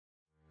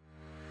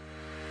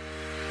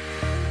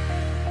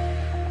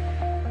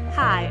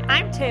Hi,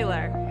 I'm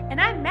Taylor. And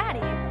I'm Maddie.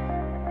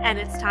 And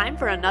it's time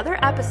for another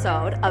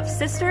episode of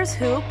Sisters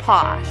Who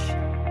Posh.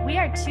 We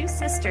are two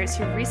sisters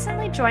who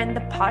recently joined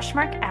the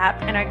Poshmark app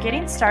and are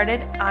getting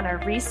started on our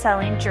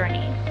reselling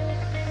journey.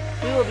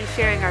 We will be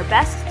sharing our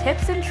best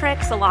tips and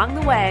tricks along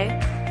the way,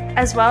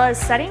 as well as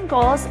setting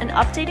goals and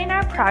updating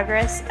our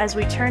progress as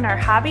we turn our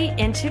hobby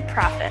into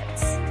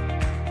profits.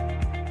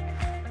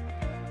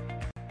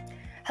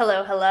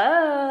 Hello,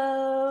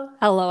 hello.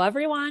 Hello,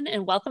 everyone,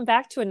 and welcome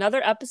back to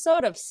another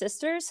episode of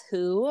Sisters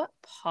Who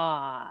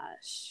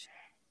Posh.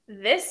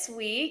 This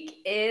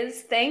week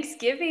is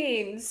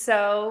Thanksgiving,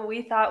 so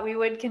we thought we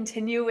would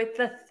continue with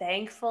the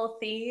thankful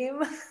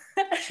theme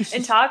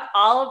and talk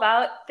all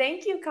about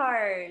thank you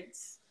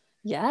cards.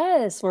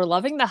 Yes, we're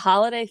loving the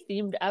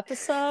holiday-themed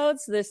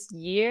episodes this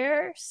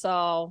year,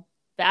 so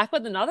back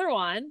with another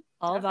one,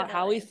 all about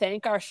how we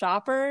thank our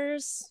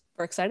shoppers.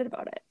 We're excited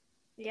about it.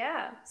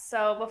 Yeah.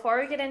 So before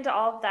we get into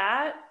all of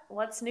that,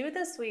 what's new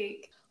this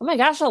week? Oh my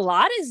gosh, a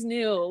lot is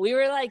new. We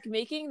were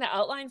making the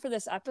outline for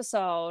this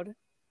episode.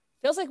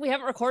 Feels like we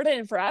haven't recorded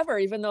in forever,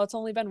 even though it's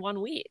only been 1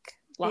 week.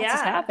 Lots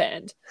has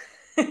happened.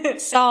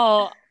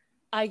 So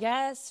I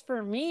guess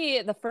for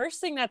me, the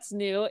first thing that's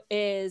new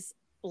is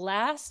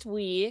last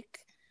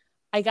week,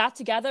 I got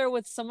together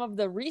with some of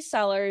the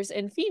resellers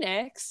in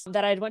Phoenix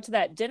that I'd went to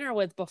that dinner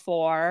with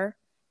before,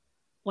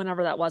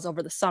 whenever that was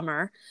over the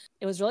summer.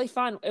 It was really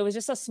fun. It was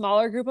just a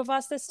smaller group of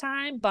us this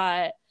time,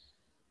 but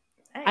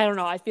nice. I don't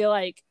know. I feel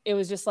like it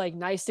was just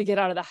nice to get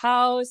out of the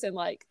house and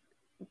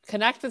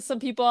connect with some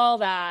people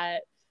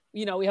that,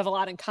 we have a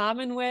lot in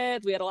common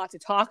with. We had a lot to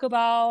talk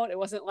about. It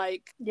wasn't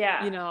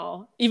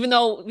even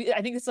though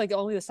I think it's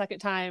only the second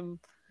time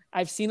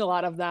I've seen a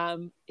lot of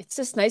them, it's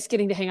just nice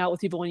getting to hang out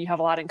with people when you have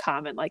a lot in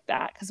common like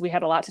that, because we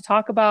had a lot to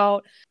talk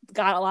about.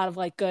 Got a lot of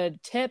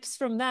good tips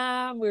from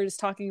them. We were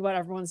just talking about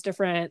everyone's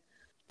different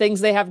things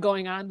they have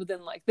going on within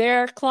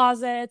their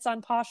closets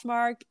on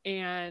Poshmark,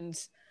 and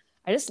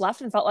I just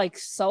left and felt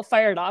so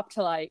fired up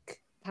to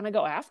kind of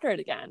go after it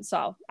again.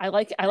 So I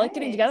like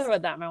getting together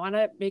with them. I want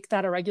to make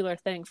that a regular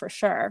thing for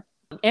sure.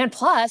 And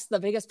plus, the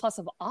biggest plus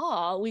of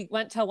all, we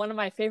went to one of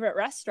my favorite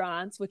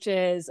restaurants, which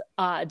is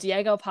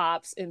Diego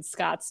Pops in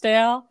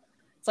Scottsdale.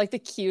 It's the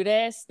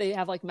cutest. They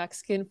have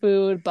Mexican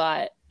food,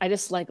 but I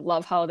just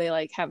love how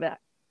they have that.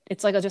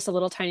 It's just a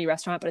little tiny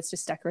restaurant, but it's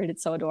just decorated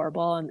so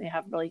adorable, and they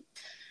have really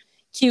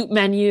cute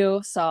menu.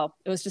 So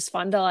it was just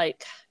fun to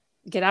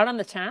get out on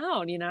the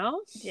town,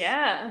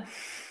 Yeah.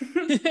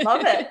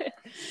 Love it.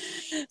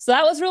 So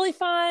that was really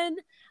fun.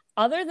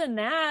 Other than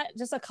that,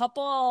 just a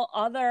couple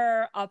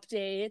other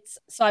updates.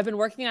 So I've been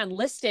working on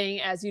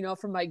listing, as you know,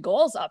 from my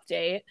goals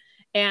update,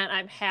 and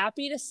I'm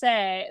happy to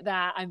say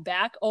that I'm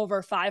back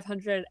over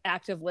 500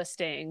 active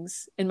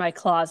listings in my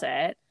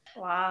closet.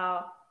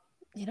 Wow.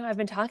 I've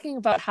been talking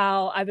about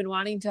how I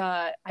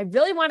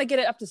really want to get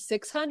it up to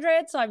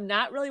 600. So I'm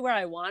not really where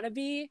I want to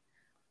be,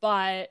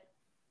 but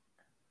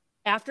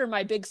after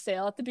my big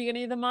sale at the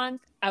beginning of the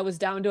month, I was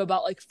down to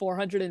about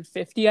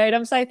 450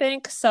 items, I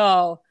think.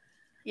 So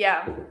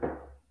yeah,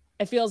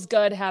 it feels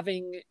good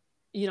having,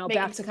 making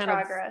back to kind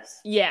progress.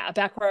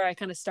 Back where I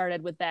kind of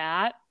started with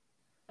that.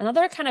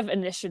 Another kind of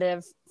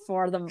initiative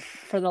for the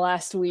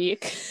last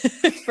week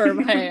for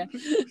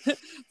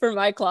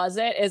my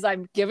closet is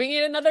I'm giving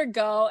it another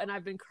go, and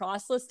I've been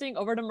cross-listing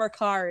over to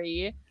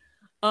Mercari.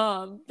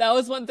 That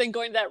was one thing,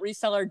 going to that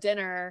reseller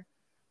dinner.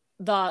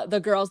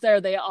 The girls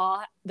there, they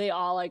all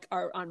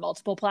are on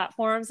multiple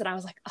platforms, and I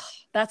was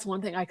that's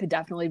one thing I could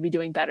definitely be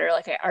doing better.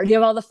 I already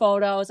have all the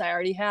photos, I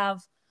already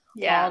have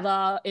all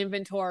the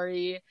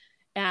inventory,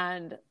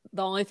 and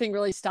the only thing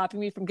really stopping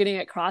me from getting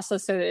it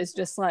cross-listed is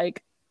just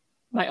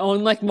my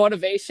own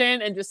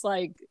motivation, and just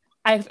I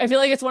feel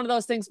like it's one of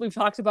those things we've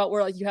talked about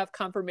where you have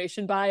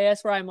confirmation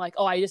bias, where I'm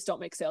oh, I just don't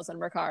make sales on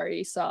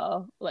Mercari,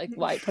 so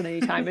why put any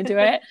time into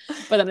it?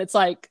 But then it's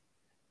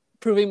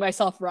proving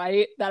myself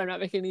right that I'm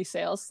not making any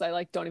sales, because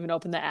I don't even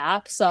open the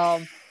app.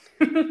 So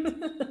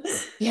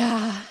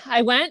yeah,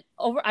 I went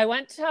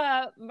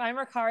to my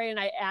Mercari and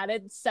I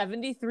added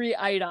 73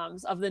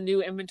 items of the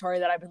new inventory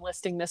that I've been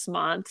listing this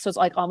month. So it's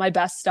all my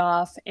best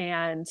stuff,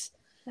 and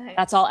nice.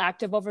 That's all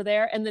active over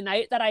there. And the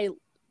night that I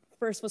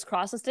first was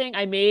cross-listing,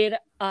 I made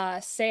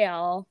a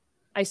sale.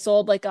 I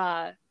sold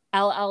a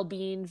LL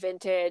Bean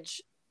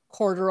vintage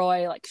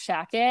corduroy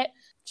shacket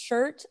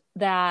shirt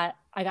that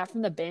I got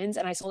from the bins,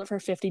 and I sold it for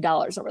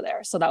 $50 over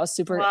there. So that was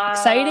super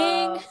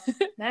exciting.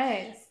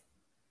 Nice.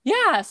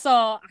 Yeah. So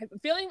I'm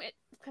feeling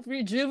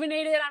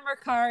rejuvenated on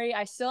Mercari.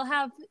 I still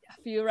have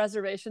a few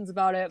reservations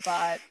about it,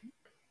 but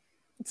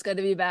it's good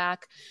to be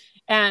back.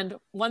 And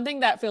one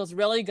thing that feels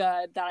really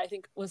good that I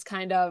think was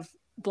kind of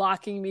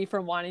blocking me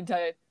from wanting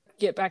to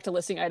get back to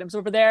listing items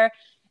over there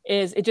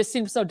is it just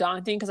seems so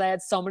daunting, because I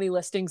had so many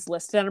listings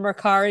listed on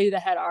Mercari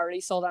that had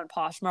already sold on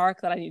Poshmark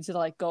that I needed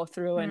to go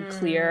through and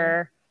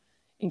clear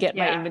and get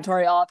my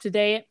inventory all up to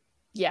date.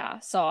 Yeah.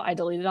 So I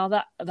deleted all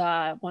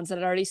the ones that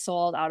had already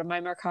sold out of my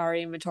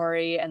Mercari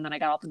inventory, and then I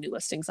got all the new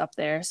listings up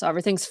there. So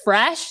everything's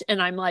fresh,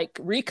 and I'm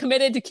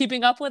recommitted to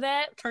keeping up with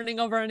it, turning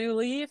over a new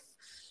leaf.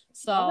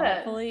 So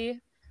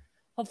hopefully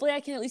hopefully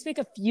I can at least make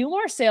a few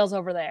more sales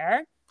over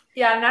there.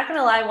 Yeah, I'm not going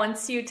to lie.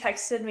 Once you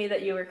texted me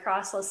that you were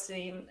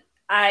cross-listing,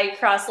 I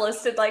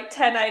cross-listed like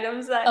 10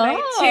 items that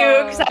night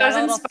too because I was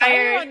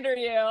inspired. Under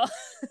you.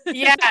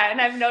 Yeah,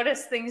 and I've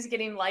noticed things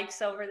getting likes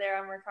over there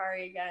on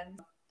Mercari again.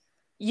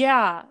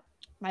 Yeah,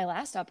 my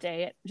last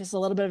update, just a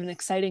little bit of an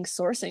exciting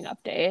sourcing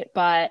update,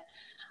 but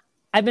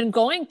I've been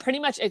going pretty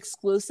much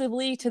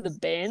exclusively to the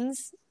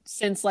bins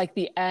since like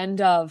the end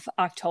of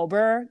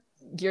October,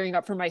 gearing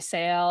up for my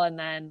sale, and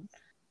then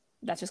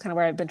that's just kind of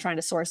where I've been trying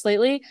to source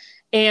lately.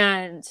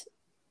 And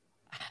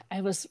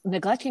I was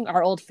neglecting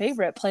our old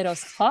favorite,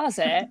 Plato's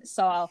Closet.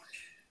 So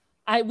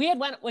we had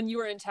went when you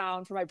were in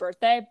town for my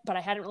birthday, but I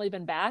hadn't really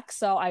been back.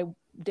 So I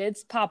did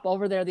pop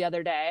over there the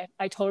other day.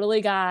 I totally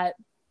got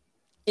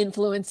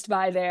influenced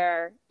by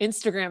their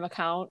Instagram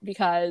account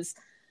because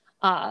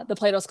the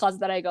Plato's Closet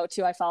that I go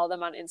to, I follow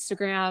them on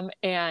Instagram,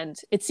 and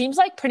it seems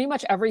like pretty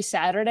much every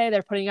Saturday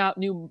they're putting out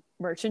new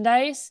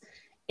merchandise,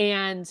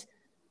 and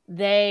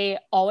they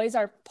always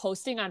are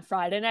posting on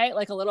Friday night,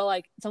 like a little,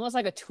 like it's almost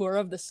like a tour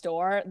of the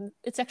store.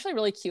 It's actually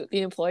really cute.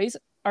 The employees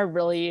are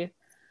really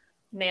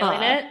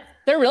nailing it.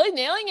 They're really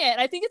nailing it.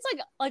 I think it's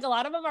like a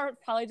lot of them are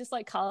probably just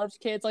like college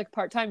kids, like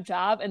part-time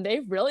job, and they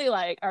really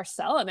like are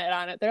selling it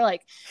on it. They're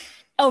like,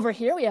 over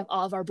here we have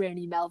all of our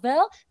Brandy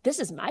Melville. This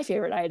is my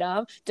favorite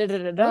item.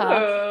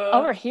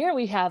 Over here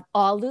we have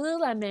all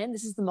Lululemon.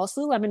 This is the most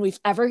Lululemon we've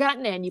ever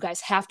gotten in. You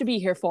guys have to be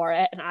here for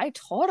it. And I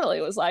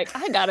totally was like,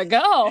 I gotta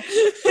go.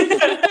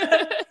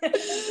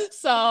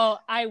 So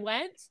I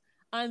went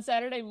on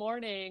Saturday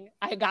morning.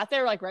 I got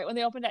there like right when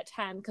they opened at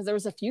 10 because there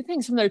was a few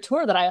things from their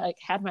tour that I like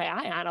had my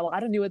eye on. A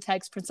lot of new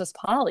tags, Princess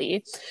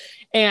Polly,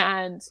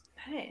 and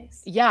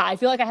nice. Yeah, I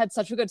feel like I had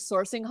such a good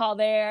sourcing haul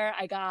there.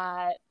 I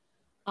got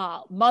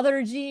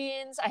Mother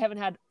jeans. I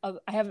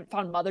haven't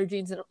found Mother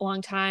jeans in a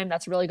long time.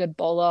 That's a really good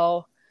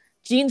Bolo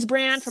jeans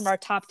brand from our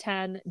top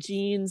 10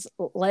 jeans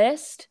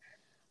list.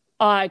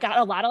 I got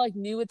a lot of like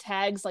new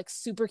tags, like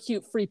super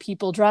cute Free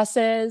People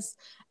dresses.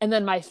 And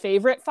then my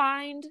favorite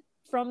find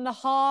from the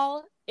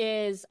haul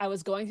is I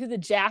was going through the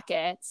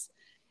jackets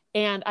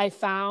and I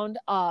found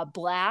a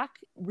black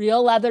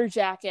real leather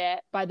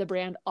jacket by the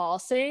brand All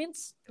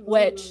Saints,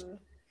 which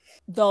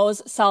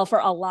those sell for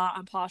a lot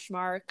on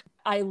Poshmark.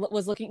 I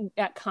was looking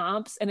at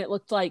comps and it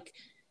looked like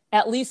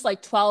at least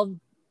like 12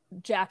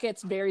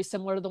 jackets very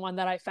similar to the one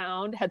that I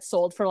found had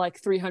sold for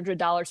like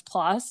 $300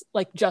 plus,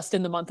 like just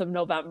in the month of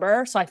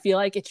November. So I feel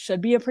like it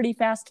should be a pretty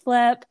fast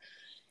flip.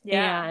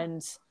 Yeah.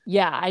 And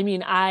yeah, I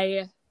mean,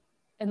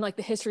 in like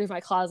the history of my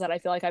closet, I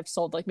feel like I've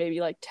sold like maybe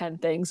like 10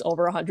 things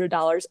over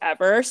 $100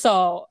 ever.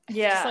 So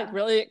yeah, it's just like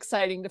really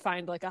exciting to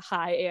find like a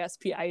high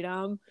ASP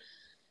item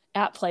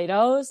at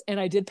Plato's. And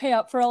I did pay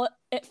up for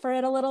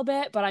it a little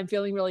bit, but I'm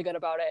feeling really good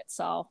about it.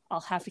 So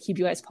I'll have to keep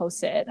you guys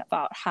posted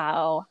about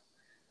how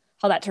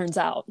that turns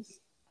out.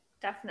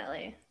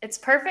 Definitely. It's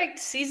perfect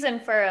season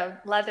for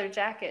a leather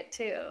jacket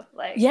too.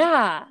 Like,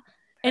 yeah.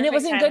 And it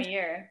was in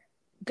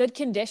good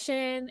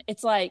condition.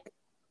 It's like,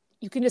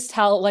 you can just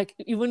tell, like,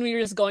 even when we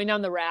were just going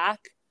down the rack,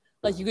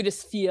 like you could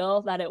just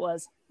feel that it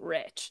was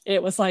rich.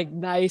 It was like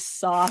nice,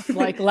 soft,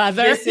 like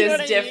leather. This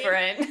is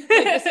different. Like,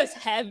 this is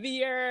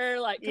heavier,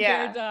 like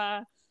compared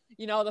to,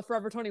 the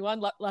Forever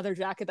 21 leather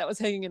jacket that was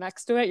hanging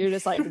next to it. You're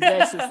just like,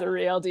 this is the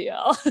real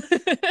deal.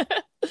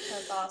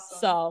 That's awesome.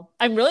 So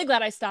I'm really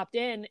glad I stopped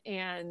in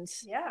and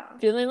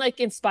feeling like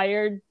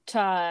inspired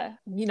to,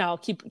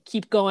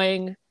 keep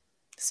going.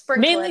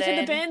 Mainly to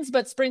the bins,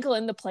 but sprinkle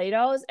in the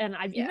Plato's. And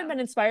I've even been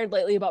inspired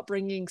lately about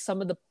bringing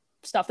some of the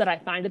stuff that I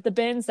find at the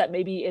bins that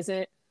maybe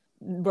isn't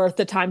worth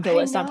the time to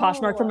list on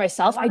Poshmark for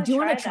myself. I do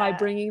want to try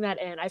bringing that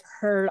in. I've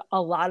heard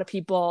a lot of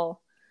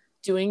people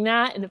doing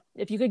that. And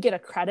if you could get a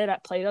credit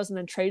at Plato's and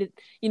then trade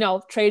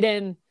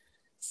in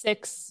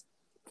 6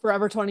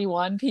 Forever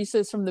 21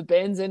 pieces from the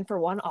bins in for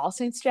one All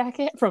Saints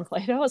jacket from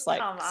Plato's,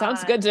 like,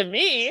 sounds good to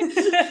me.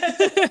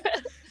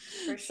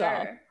 For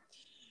sure.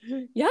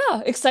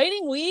 Yeah,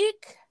 exciting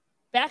week.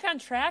 Back on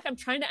track. I'm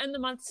trying to end the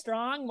month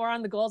strong. More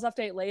on the goals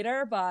update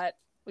later, but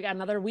we got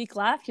another week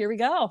left. Here we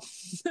go.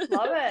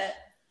 Love it.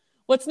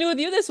 What's new with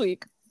you this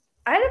week?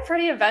 I had a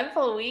pretty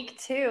eventful week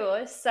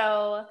too.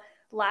 So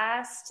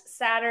last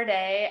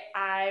Saturday,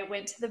 I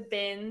went to the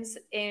bins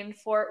in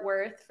Fort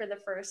Worth for the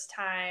first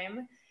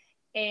time,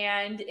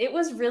 and it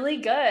was really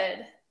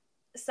good.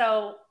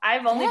 So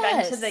I've only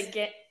been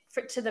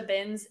to the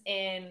bins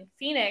in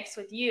Phoenix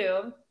with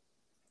you.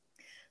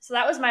 So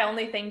that was my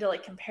only thing to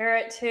like compare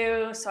it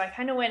to. So I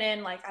kind of went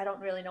in like, I don't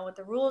really know what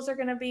the rules are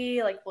going to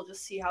be. Like, we'll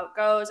just see how it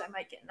goes. I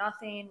might get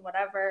nothing,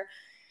 whatever.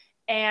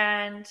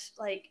 And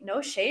like, no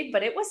shade,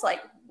 but it was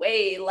like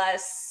way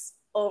less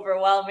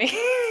overwhelming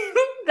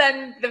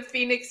than the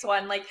Phoenix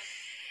one. Like,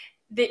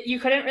 that you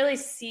couldn't really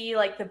see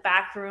like the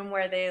back room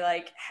where they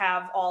like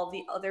have all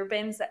the other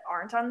bins that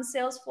aren't on the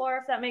sales floor,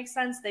 if that makes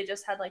sense. They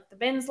just had like the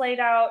bins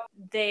laid out.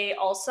 They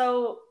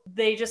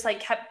just like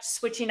kept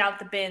switching out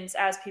the bins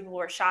as people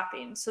were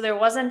shopping. So there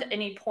wasn't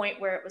any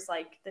point where it was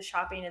like the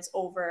shopping is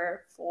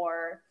over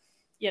for,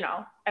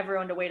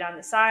 everyone to wait on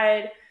the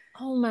side.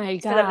 Oh my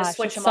for them to gosh,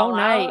 switch them so all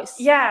nice. out.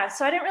 Yeah,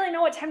 so I didn't really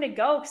know what time to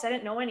go because I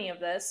didn't know any of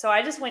this. So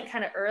I just went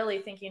kind of early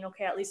thinking,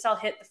 okay, at least I'll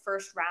hit the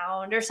first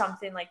round or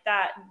something like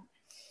that. And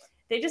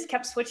they just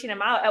kept switching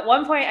them out. At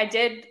one point I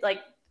didn't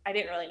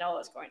really know what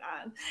was going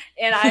on.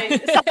 And I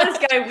saw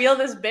this guy wheel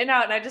this bin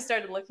out and I just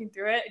started looking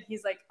through it and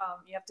he's like,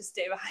 you have to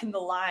stay behind the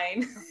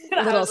line.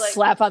 A little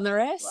slap on the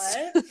wrist.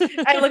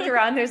 What? I look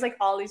around, there's like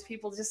all these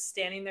people just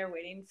standing there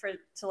waiting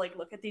to like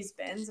look at these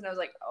bins. And I was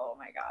like, oh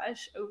my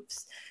gosh,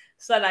 oops.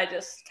 So then I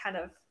just kind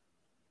of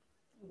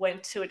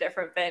went to a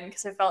different bin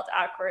because I felt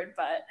awkward.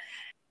 But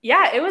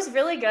yeah, it was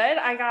really good.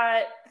 I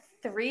got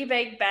 3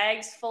 big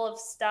bags full of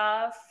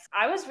stuff.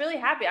 I was really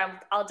happy.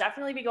 I'll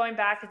definitely be going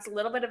back. It's a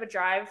little bit of a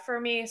drive for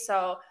me,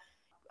 so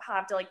I'll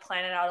have to like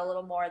plan it out a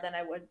little more than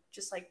I would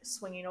just like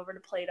swinging over to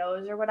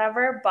Plato's or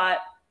whatever. But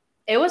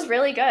it was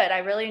really good. I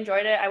really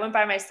enjoyed it. I went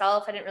by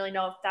myself. I didn't really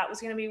know if that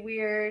was going to be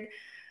weird,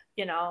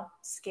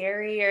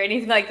 scary or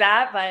anything like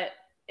that, but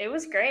it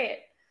was great.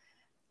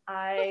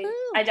 I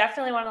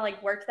definitely want to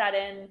like work that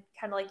in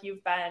kind of like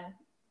you've been.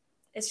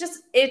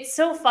 It's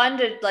so fun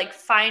to like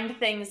find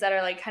things that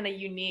are like kind of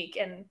unique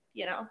and,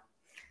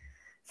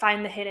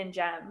 find the hidden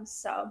gems.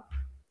 So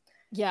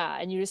yeah,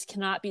 and you just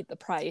cannot beat the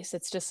price.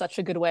 It's just such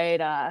a good way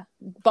to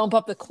bump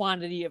up the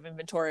quantity of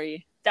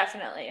inventory.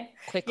 Definitely.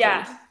 Quickly.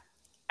 Yeah.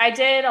 I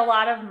did a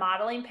lot of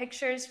modeling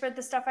pictures for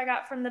the stuff I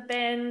got from the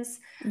bins.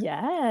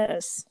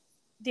 Yes.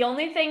 The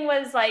only thing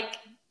was like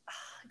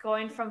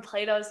going from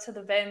Plato's to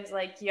the bins,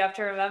 like you have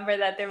to remember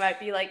that there might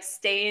be like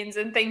stains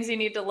and things you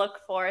need to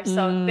look for.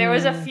 So there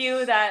was a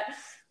few that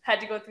had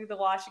to go through the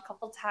wash a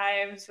couple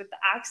times with the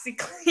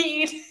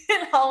OxiClean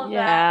and all of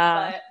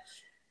that, but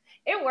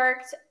it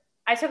worked.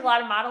 I took a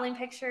lot of modeling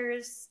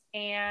pictures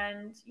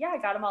and I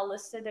got them all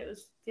listed. It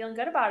was feeling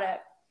good about it.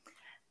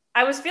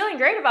 I was feeling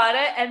great about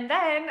it. And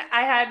then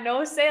I had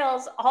no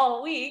sales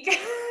all week.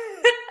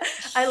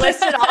 I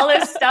listed all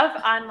this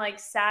stuff on like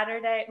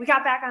Saturday. We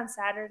got back on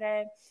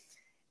Saturday.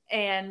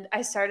 And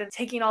I started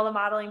taking all the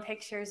modeling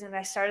pictures and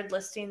I started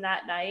listing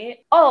that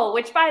night. Oh,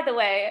 which by the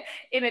way,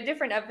 in a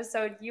different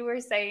episode, you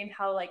were saying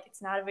how like,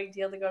 it's not a big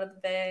deal to go to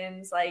the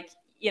bins. Like,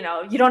 you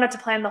don't have to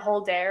plan the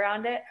whole day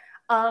around it.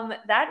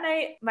 That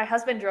night, my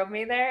husband drove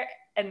me there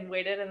and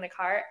waited in the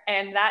car.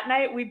 And that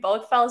night we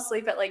both fell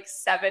asleep at like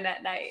 7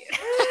 at night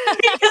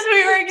because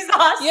we were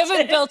exhausted. You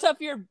haven't built up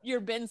your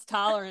bins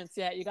tolerance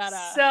yet. You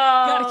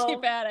gotta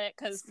keep at it.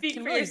 Cause speak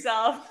for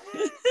yourself.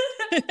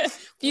 A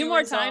few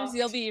more times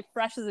you'll be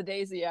fresh as a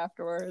daisy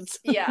afterwards.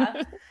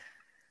 Yeah.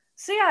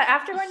 So yeah,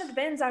 after going to the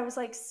bins, I was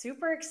like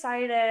super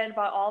excited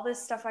about all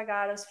this stuff I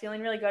got. I was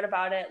feeling really good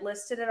about it,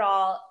 listed it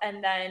all.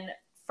 And then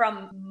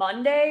from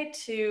Monday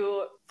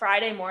to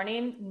Friday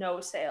morning, no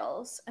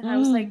sales. And I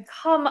was like,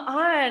 come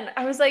on.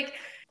 I was like,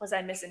 was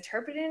I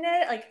misinterpreting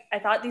it? Like, I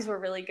thought these were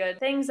really good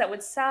things that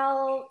would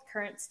sell,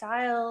 current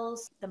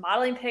styles. The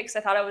modeling pics,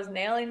 I thought I was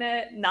nailing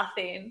it.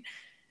 Nothing.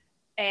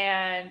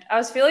 And I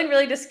was feeling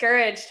really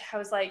discouraged. I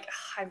was like,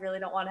 I really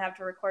don't want to have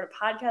to record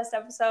a podcast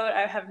episode.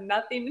 I have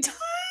nothing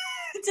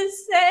to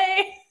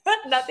say,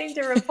 nothing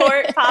to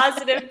report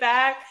positive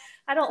back.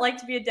 I don't like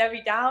to be a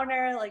Debbie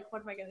Downer. Like,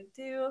 what am I going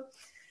to do?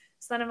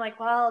 So then I'm like,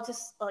 well,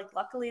 just like,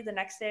 luckily the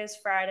next day is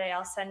Friday.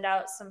 I'll send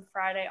out some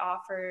Friday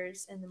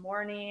offers in the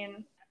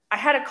morning. I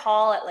had a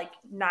call at like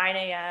 9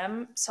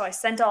 a.m. So I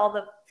sent all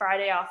the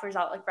Friday offers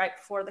out like right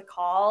before the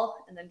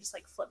call and then just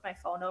like flipped my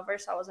phone over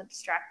so I wasn't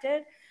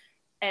distracted.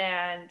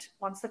 And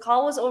once the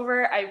call was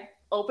over, I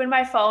opened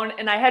my phone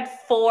and I had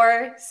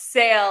 4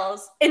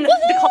 sales. And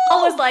the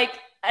call was like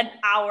an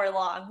hour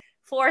long.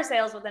 4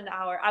 sales within an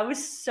hour. I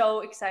was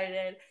so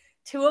excited.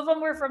 2 of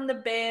them were from the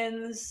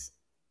bins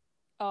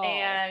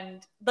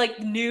and like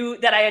knew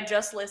that I had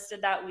just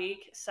listed that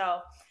week.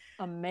 So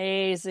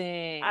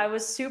amazing. I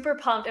was super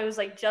pumped. It was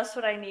like just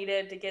what I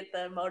needed to get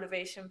the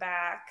motivation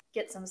back,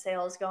 get some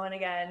sales going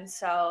again.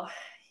 So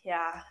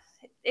yeah.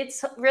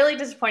 It's really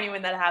disappointing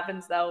when that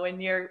happens, though, when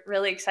you're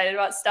really excited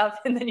about stuff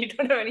and then you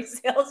don't have any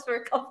sales for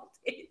a couple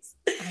days.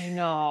 I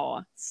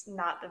know. It's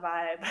not the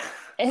vibe.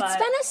 It's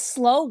been a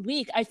slow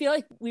week. I feel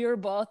like we were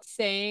both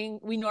saying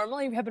we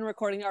normally have been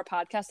recording our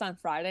podcast on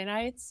Friday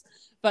nights,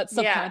 but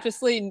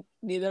subconsciously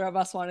neither of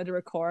us wanted to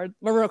record.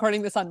 We're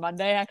recording this on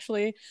Monday,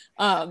 actually.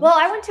 Well,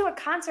 I went to a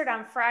concert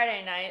on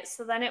Friday night,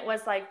 so then it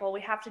was like, well,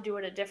 we have to do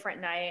it a different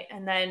night,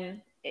 and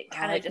then it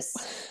kind of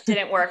just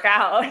didn't work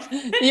out.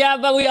 Yeah,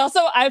 but we also,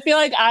 I feel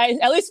like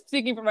at least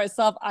speaking for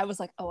myself, I was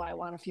like, I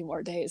want a few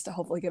more days to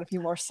hopefully get a few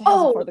more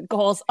sales before the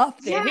goal's up,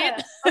 damn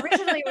it.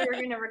 Originally, we were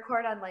going to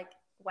record on like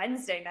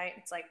Wednesday night.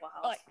 It's like, wow.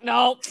 Like,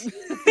 nope.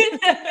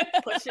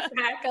 Push it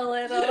back a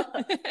little.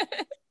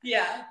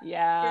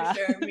 Yeah. For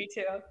sure. Me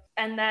too.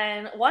 And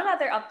then one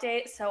other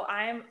update. So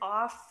I'm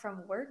off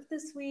from work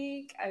this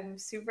week. I'm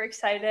super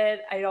excited.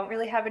 I don't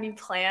really have any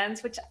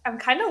plans, which I'm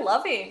kind of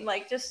loving.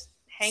 Like just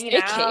hanging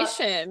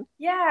Staycation. out.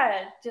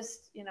 Yeah.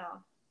 Just,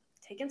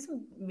 taking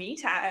some me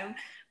time.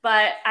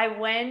 But I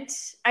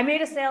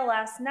made a sale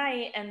last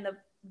night and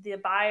the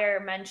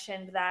buyer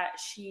mentioned that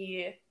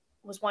she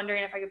was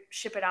wondering if I could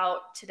ship it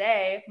out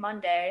today,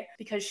 Monday,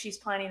 because she's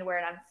planning to wear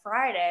it on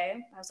Friday.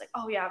 I was like,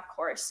 oh yeah, of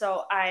course.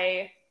 So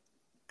I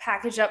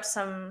packaged up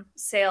some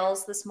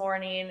sales this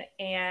morning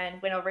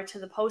and went over to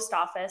the post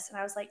office, and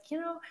I was like,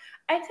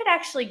 I could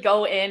actually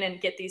go in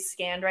and get these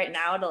scanned right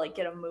now to like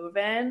get them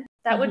moving.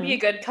 That would be a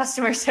good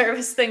customer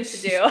service thing to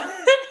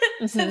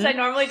do since I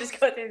normally just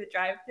go through the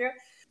drive-thru.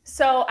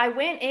 So I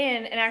went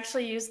in and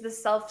actually used the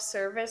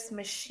self-service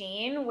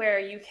machine where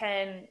you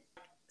can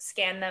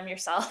scan them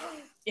yourself,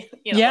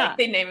 like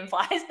the name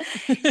implies.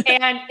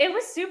 And it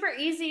was super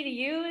easy to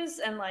use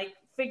and like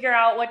figure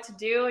out what to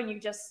do. And you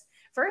just,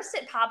 first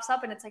it pops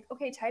up and it's like,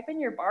 okay, type in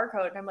your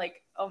barcode. And I'm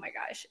like, oh my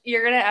gosh,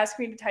 you're going to ask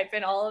me to type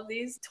in all of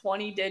these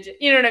 20 digits.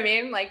 You know what I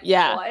mean? Like,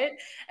 what?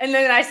 And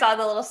then I saw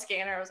the little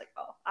scanner. I was like,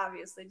 oh,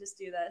 obviously just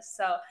do this.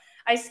 So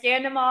I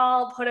scanned them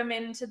all, put them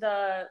into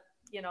the,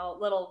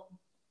 little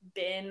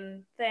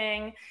bin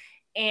thing.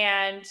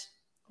 And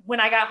when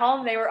I got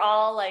home, they were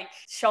all like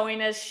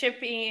showing us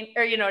shipping,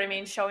 or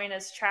showing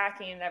us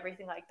tracking and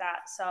everything like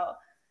that. So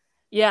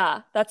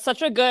yeah, that's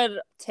such a good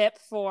tip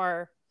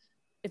for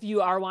if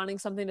you are wanting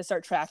something to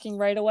start tracking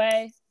right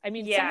away. I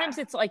mean, sometimes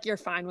it's like you're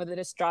fine with it,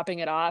 just dropping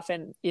it off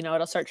and,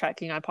 it'll start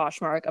tracking on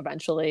Poshmark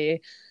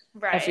eventually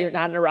if you're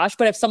not in a rush.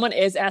 But if someone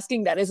is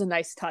asking, that is a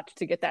nice touch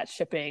to get that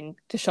shipping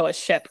to show us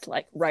shipped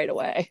like right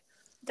away.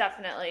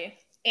 Definitely.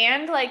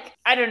 And like,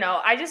 I don't know,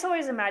 I just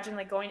always imagine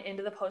like going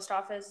into the post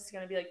office is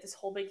going to be like this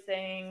whole big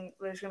thing.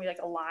 There's going to be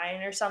like a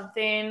line or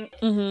something.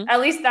 At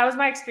least that was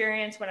my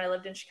experience when I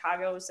lived in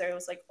Chicago. There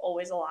was like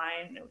always a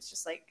line. It was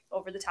just like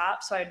over the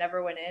top. So I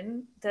never went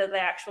in the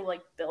actual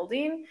like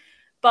building.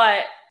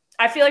 But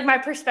I feel like my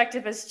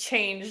perspective has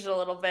changed a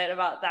little bit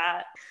about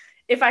that.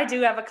 If I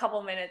do have a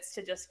couple minutes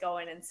to just go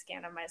in and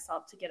scan them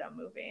myself to get them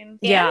moving.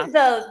 Yeah. And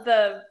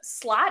the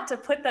slot to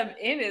put them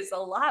in is a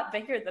lot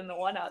bigger than the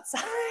one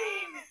outside.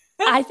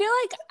 I feel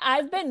like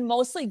I've been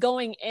mostly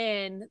going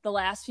in the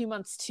last few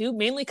months too,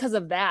 mainly because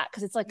of that.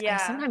 Because it's like, I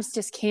sometimes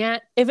just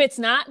can't,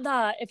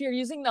 if you're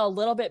using the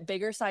little bit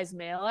bigger size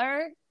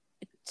mailer,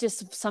 it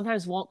just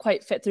sometimes won't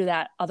quite fit through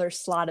that other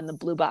slot in the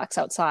blue box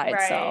outside.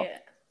 Right. So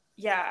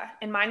yeah.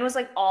 And mine was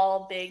like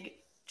all big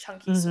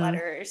chunky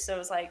sweaters. So it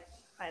was like,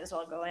 might as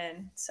well go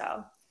in.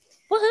 So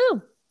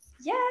woohoo.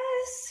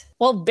 Yes.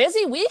 Well,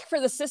 busy week for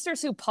the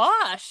Sisters Who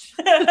Posh.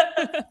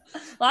 Lots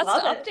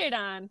to update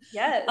on.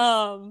 Yes.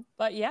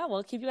 But yeah,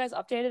 we'll keep you guys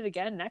updated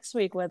again next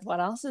week with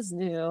what else is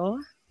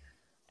new,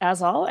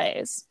 as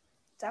always.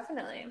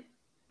 Definitely.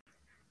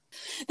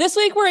 This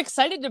week, we're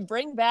excited to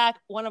bring back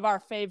one of our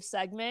fave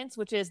segments,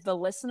 which is the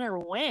Listener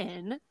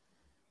Win.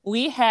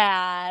 We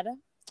had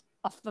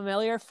a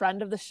familiar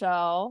friend of the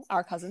show,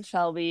 our cousin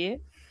Shelby,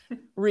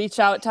 reach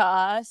out to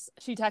us.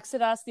 She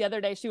texted us the other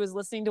day. She was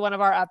listening to one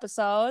of our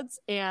episodes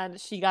and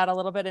she got a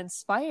little bit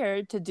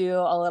inspired to do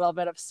a little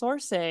bit of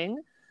sourcing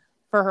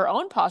for her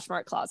own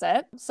Poshmark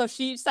closet. So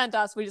she sent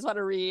us, we just want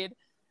to read.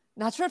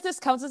 Not sure if this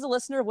counts as a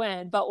listener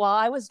win, but while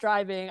I was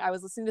driving, I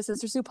was listening to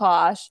Sisters Who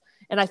Posh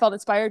and I felt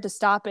inspired to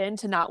stop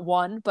into not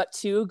one, but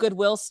two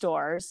Goodwill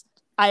stores.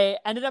 I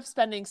ended up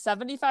spending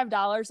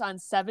 $75 on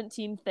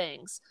 17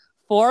 things,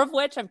 4 of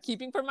which I'm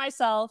keeping for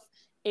myself,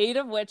 8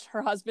 of which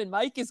her husband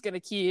Mike is going to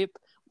keep,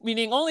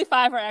 meaning only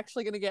 5 are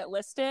actually going to get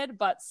listed,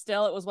 but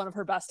still it was one of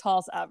her best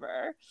hauls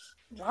ever.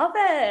 Love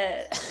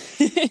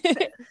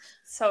it.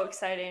 So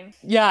exciting.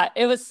 Yeah,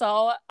 it was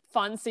so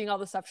fun seeing all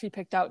the stuff she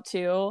picked out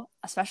too,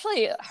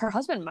 especially her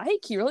husband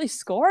Mike. He really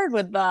scored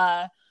with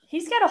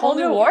he's got a whole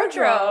new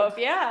wardrobe.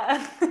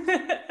 Yeah.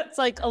 It's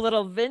like a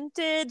little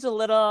vintage, a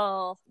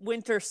little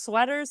winter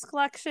sweaters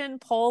collection,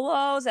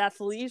 polos,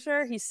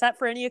 athleisure. He's set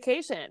for any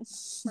occasion.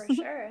 For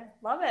sure.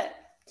 Love it.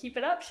 Keep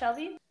it up,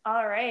 Shelby.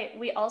 All right.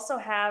 We also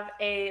have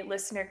a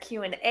listener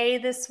Q&A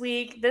this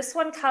week. This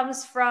one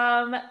comes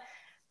from,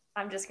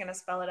 I'm just going to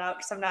spell it out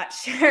because I'm not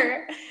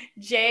sure,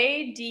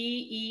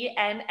 JDENNC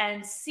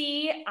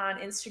on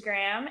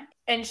Instagram.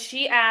 And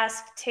she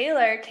asked,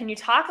 Taylor, can you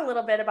talk a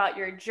little bit about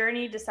your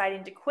journey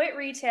deciding to quit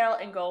retail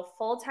and go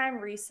full-time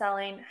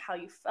reselling, how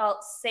you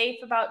felt safe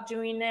about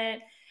doing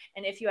it,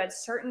 and if you had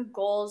certain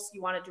goals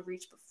you wanted to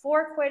reach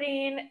before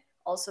quitting?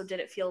 Also, did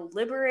it feel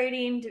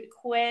liberating to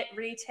quit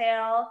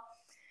retail?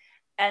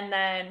 And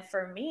then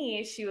for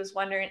me, she was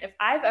wondering if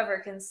I've ever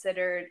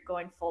considered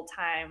going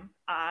full-time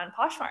on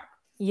Poshmark.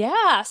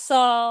 Yeah,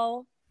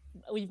 so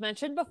we've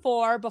mentioned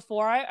before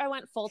I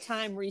went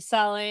full-time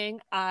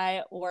reselling,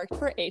 I worked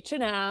for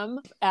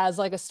H&M as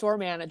like a store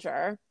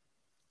manager.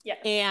 Yeah.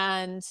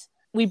 And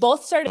we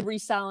both started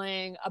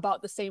reselling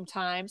about the same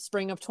time,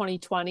 spring of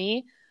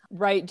 2020,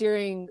 right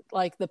during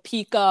like the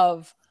peak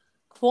of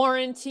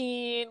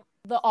quarantine.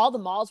 All the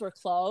malls were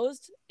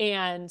closed,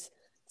 and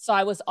so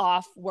I was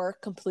off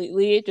work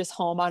completely, just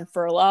home on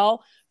furlough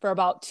for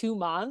about 2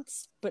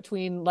 months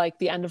between like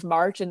the end of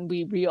March and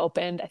we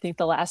reopened, I think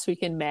the last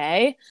week in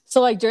May.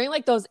 So like during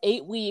like those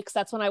 8 weeks,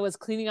 that's when I was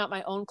cleaning out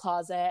my own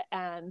closet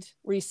and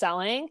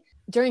reselling.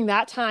 During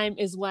that time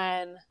is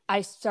when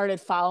I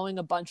started following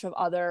a bunch of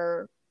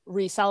other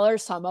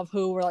resellers, some of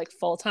who were like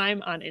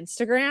full-time on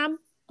Instagram.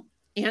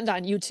 and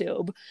on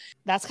YouTube.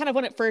 That's kind of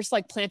when it first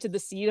like planted the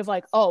seed of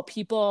like, oh,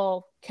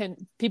 people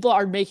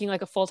are making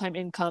like a full-time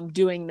income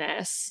doing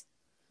this.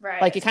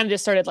 Right. Like it kind of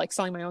just started like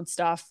selling my own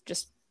stuff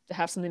just to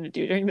have something to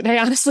do during the day,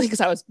 honestly,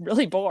 because I was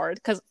really bored.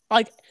 Because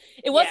like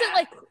it wasn't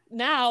like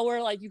now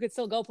where like you could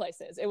still go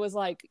places. It was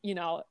like, you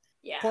know,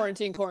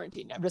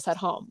 quarantine. I'm just at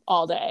home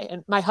all day.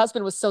 And my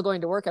husband was still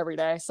going to work every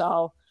day.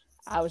 So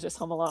I was just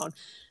home alone.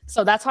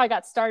 So that's how I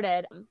got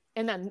started.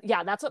 And then,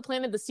 that's what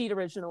planted the seed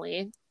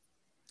originally.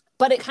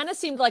 But it kind of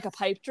seemed like a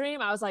pipe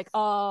dream. I was like,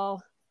 oh,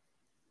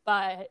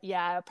 but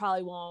I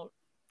probably won't.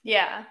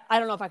 Yeah. I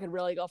don't know if I could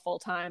really go full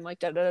time.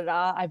 Like,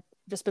 I've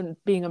just been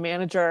being a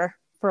manager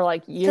for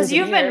like years. Because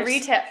you've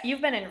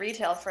been in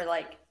retail for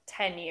like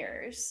 10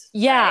 years.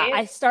 Yeah.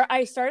 Right?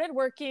 I started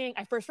working,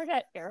 I first worked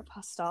at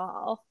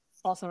Aeropostale,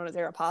 also known as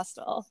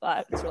Aeropostale,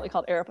 but it's really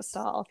called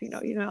Aeropostale. If you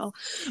know, you know.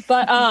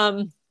 But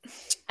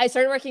I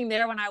started working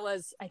there when I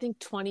was, I think,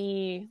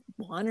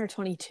 21 or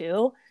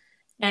 22.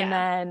 And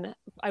then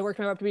I worked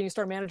my way up to being a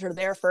store manager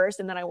there first.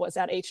 And then I was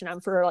at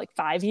H&M for like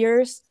 5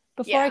 years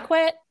before I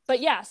quit. But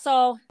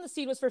so the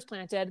seed was first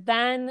planted.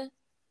 Then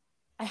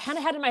I kind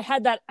of had in my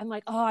head that I'm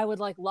like, oh, I would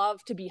like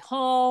love to be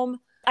home.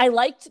 I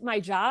liked my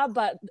job,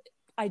 but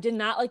I did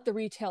not like the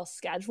retail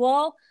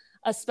schedule,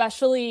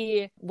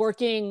 especially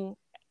working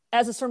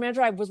as a store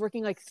manager. I was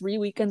working like 3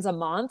 weekends a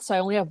month. So I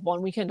only have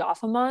 1 weekend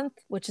off a month,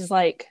 which is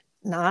like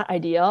not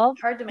ideal.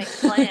 Hard to make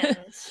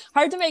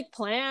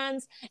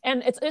plans.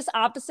 And it's just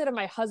opposite of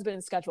my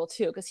husband's schedule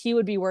too, because he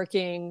would be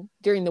working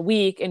during the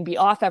week and be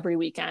off every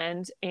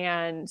weekend.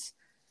 And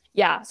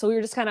so we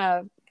were just kind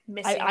of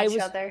missing each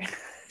other.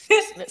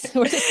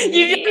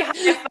 You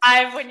high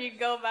five when you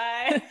go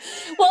by.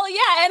 Well,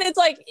 and it's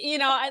like, you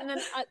know, and then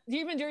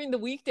even during the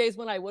weekdays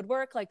when I would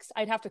work, like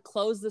I'd have to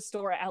close the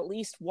store at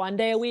least 1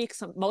 day a week,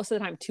 most of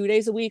the time 2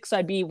 days a week. So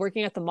I'd be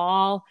working at the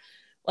mall.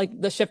 Like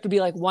the shift would be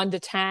like 1 to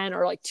 10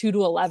 or like 2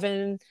 to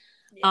 11,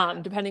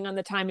 depending on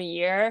the time of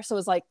year. So it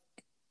was like,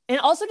 and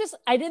also just,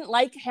 I didn't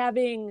like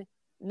having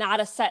not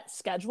a set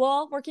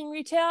schedule working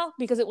retail,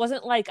 because it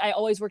wasn't like I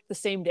always worked the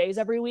same days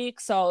every week.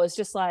 So it's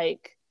just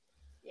like,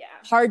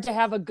 hard to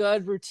have a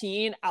good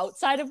routine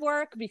outside of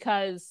work,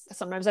 because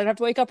sometimes I'd have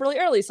to wake up really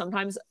early.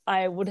 Sometimes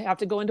I would have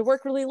to go into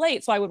work really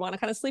late. So I would want to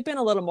kind of sleep in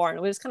a little more. And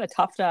it was kind of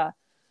tough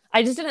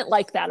I just didn't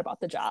like that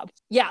about the job.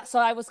 So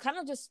I was kind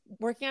of just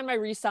working on my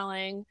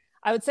reselling.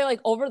 I would say like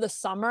over the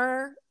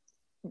summer,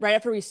 right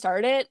after we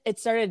started, it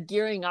started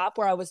gearing up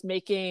where I was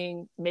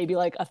making maybe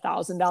like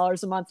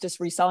 $1,000 a month just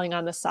reselling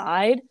on the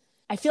side.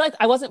 I feel like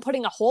I wasn't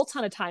putting a whole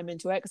ton of time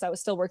into it because I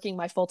was still working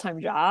my full-time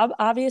job,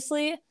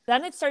 obviously.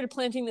 Then it started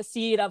planting the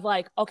seed of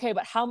like, okay,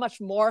 but how much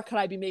more could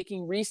I be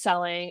making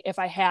reselling if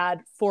I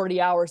had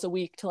 40 hours a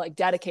week to like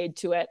dedicate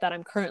to it that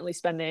I'm currently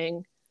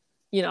spending,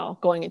 you know,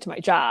 going into my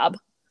job.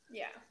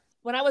 Yeah.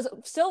 When I was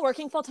still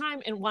working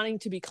full-time and wanting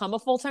to become a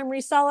full-time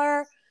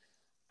reseller,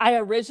 I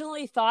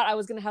originally thought I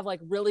was going to have like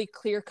really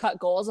clear-cut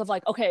goals of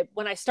like, okay,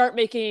 when I start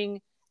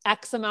making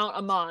X amount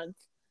a month,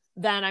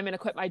 then I'm going to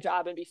quit my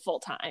job and be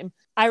full-time.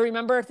 I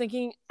remember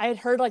thinking, I had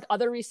heard like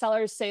other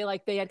resellers say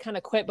like they had kind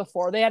of quit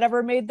before they had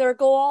ever made their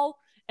goal.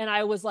 And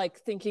I was like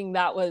thinking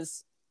that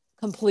was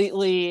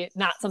completely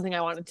not something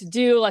I wanted to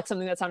do, like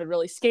something that sounded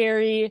really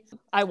scary.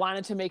 I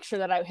wanted to make sure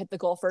that I hit the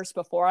goal first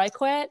before I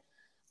quit.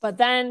 But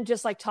then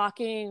just like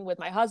talking with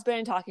my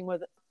husband, talking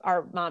with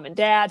our mom and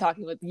dad,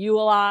 talking with you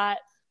a lot,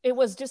 it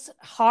was just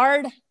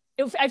hard.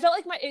 I felt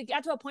like it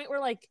got to a point where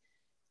like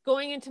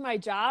going into my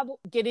job,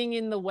 getting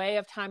in the way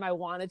of time I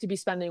wanted to be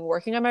spending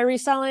working on my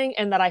reselling,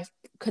 and that I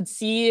could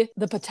see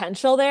the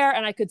potential there.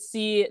 And I could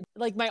see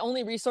like my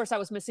only resource I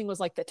was missing was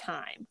like the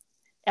time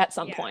at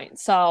some point.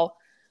 So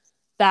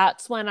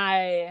that's when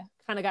I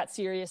kind of got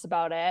serious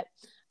about it.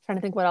 I'm trying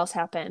to think what else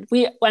happened.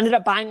 We ended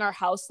up buying our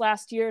house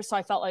last year. So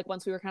I felt like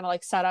once we were kind of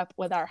like set up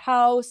with our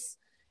house,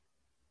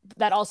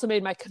 that also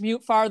made my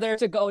commute farther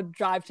to go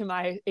drive to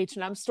my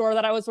H&M store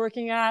that I was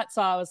working at.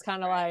 So I was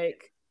kind of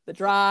like, the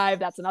drive,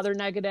 that's another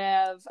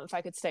negative. If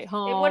I could stay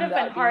home, it would have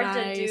been hard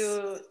nice.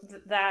 To do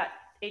that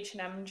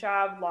H&M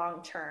job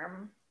long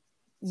term.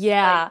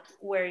 Like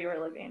where you were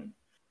living.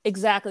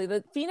 Exactly.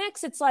 The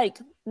Phoenix, it's like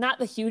not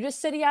the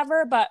hugest city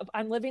ever, but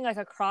I'm living like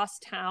across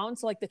town.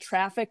 So like the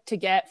traffic to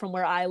get from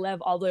where I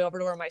live all the way over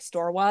to where my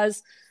store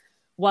was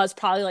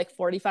probably like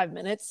 45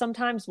 minutes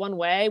sometimes one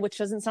way, which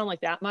doesn't sound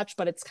like that much,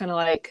 but it's kind of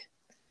like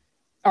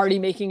already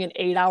making an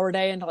 8-hour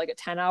day into like a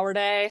 10-hour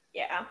day.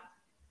 Yeah.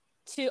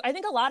 I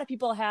think a lot of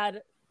people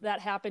had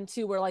that happen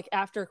too, where like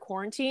after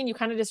quarantine, you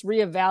kind of just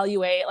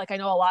reevaluate. Like I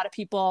know a lot of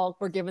people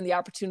were given the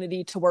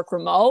opportunity to work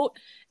remote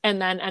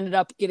and then ended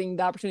up getting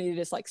the opportunity to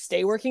just like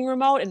stay working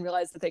remote and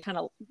realize that they kind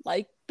of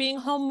like being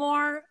home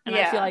more. And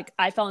I feel like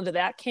I fell into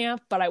that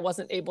camp, but I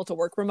wasn't able to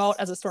work remote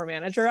as a store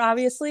manager,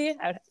 obviously.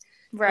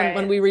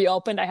 When we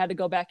reopened, I had to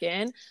go back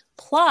in.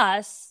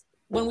 Plus,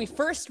 when we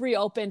first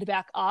reopened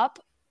back up,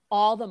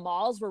 all the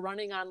malls were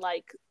running on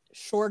like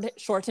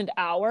shortened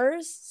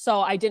hours, so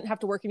I didn't have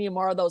to work any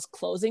more of those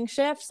closing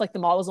shifts. Like the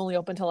mall was only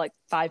open till like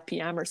 5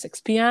 p.m. or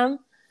 6 p.m.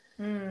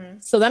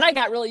 So then I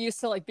got really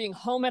used to like being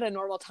home at a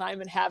normal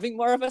time and having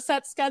more of a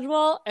set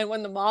schedule. And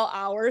when the mall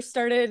hours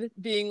started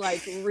being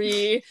like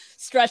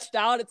stretched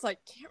out, it's like,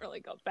 can't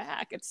really go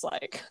back. It's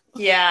like,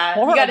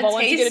 horrible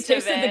once you get a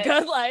taste of the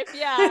good life.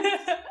 Yeah.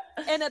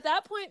 And at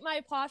that point,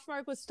 my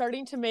Poshmark was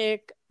starting to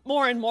make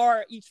more and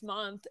more each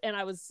month. And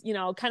I was, you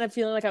know, kind of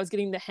feeling like I was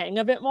getting the hang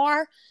of it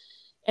more.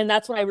 And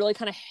that's when I really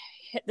kind of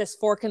hit this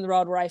fork in the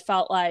road where I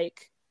felt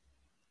like,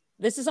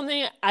 this is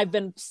something I've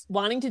been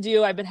wanting to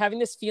do. I've been having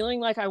this feeling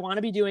like I want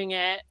to be doing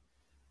it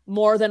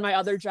more than my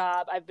other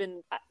job. I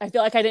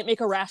feel like I didn't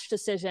make a rash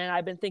decision.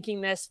 I've been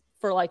thinking this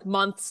for like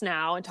months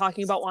now and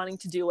talking about wanting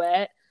to do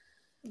it.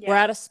 Yeah. We're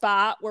at a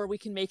spot where we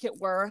can make it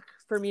work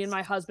for me and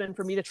my husband,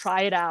 for me to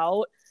try it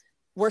out.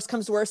 Worst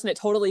comes to worst and it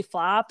totally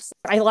flops.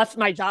 I left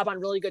my job on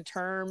really good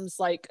terms.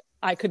 Like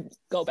I could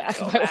go back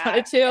if I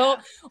wanted to,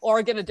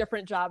 or get a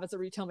different job as a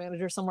retail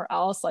manager somewhere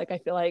else. Like I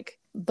feel like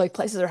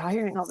places are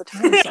hiring all the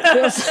time.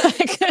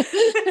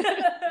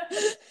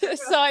 So,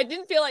 so I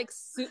didn't feel like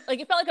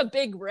it felt like a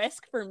big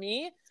risk for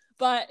me,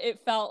 but it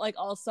felt like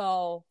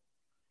also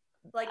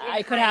like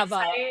I could have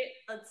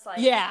it's like,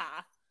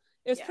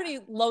 it was pretty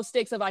low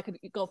stakes if I could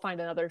go find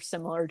another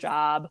similar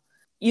job.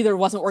 Either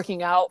wasn't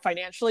working out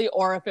financially,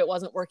 or if it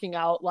wasn't working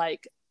out,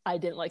 like I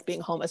didn't like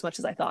being home as much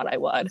as I thought I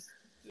would.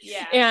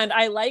 Yeah. And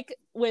I like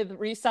with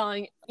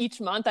reselling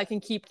each month, I can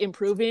keep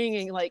improving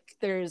and like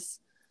there's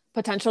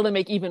potential to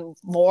make even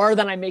more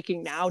than I'm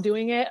making now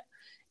doing it.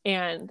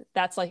 And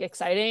that's like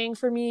exciting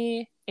for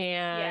me.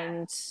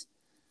 And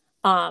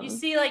you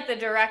see like the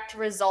direct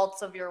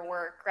results of your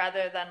work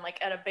rather than like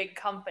at a big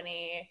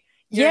company.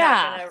 You're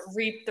not going to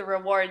reap the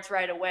rewards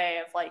right away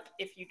of like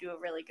if you do a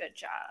really good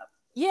job.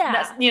 Yeah.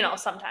 That's, you know,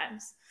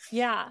 sometimes.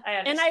 Yeah. I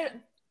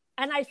understand.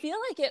 And I feel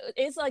like it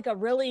is like a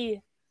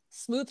really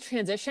smooth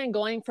transition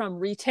going from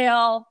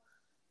retail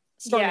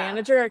store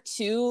manager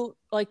to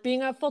like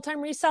being a full-time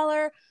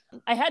reseller.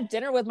 I had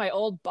dinner with my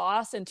old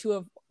boss and two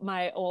of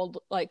my old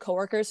like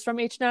coworkers from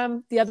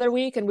H&M the other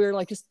week, and we were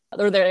like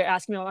they're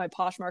asking me about my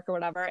Poshmark or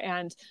whatever,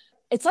 and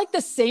it's like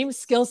the same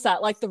skill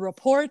set. Like the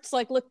reports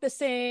like look the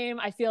same.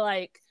 I feel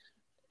like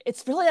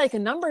it's really like a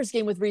numbers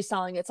game with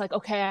reselling. It's like,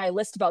 okay, I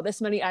list about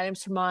this many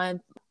items per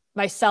month.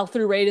 My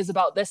sell-through rate is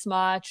about this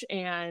much,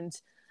 and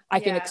I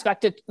can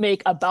expect to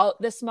make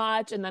about this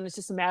much. And then it's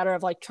just a matter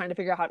of like trying to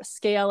figure out how to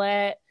scale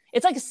it.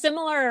 It's like a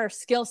similar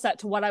skill set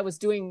to what I was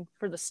doing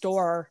for the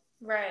store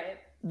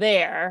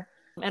there.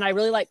 And I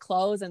really like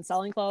clothes and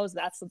selling clothes.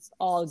 That's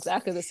all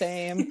exactly the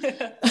same.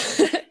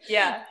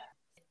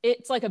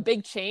 It's like a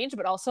big change,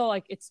 but also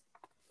like it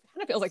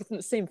kind of feels like it's in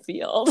the same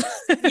field.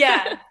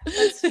 Yeah,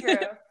 that's true.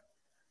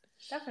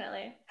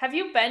 Definitely. Have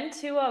you been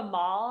to a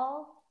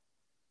mall?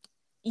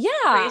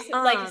 Yeah.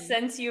 Like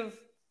since you've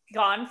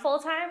gone full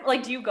time?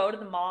 Like, do you go to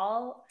the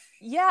mall?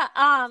 Yeah.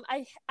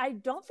 I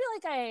don't feel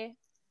like I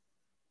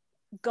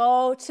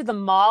go to the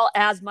mall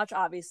as much,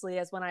 obviously,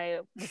 as when I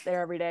was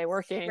there every day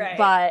working. Right.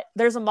 But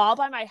there's a mall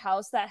by my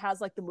house that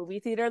has like the movie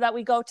theater that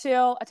we go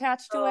to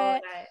attached to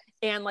it. Nice.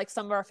 And like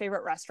some of our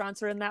favorite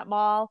restaurants are in that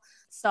mall.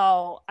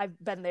 So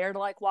I've been there to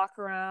like walk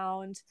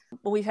around.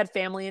 When we've had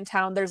family in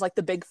town, there's like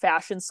the big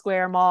Fashion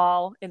Square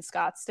mall in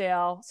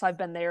Scottsdale. So I've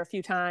been there a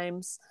few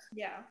times.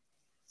 Yeah.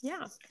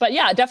 But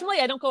yeah, definitely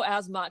I don't go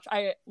as much.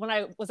 When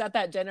I was at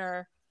that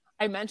dinner,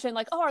 I mentioned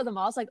like, oh, are the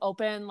malls like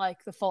open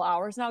like the full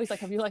hours now? He's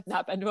like, have you like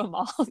not been to a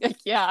mall? Like,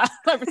 yeah,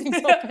 everything's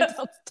open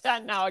until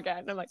 10 now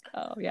again. I'm like,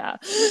 oh yeah,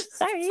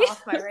 sorry. It's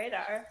off my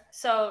radar.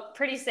 So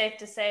pretty safe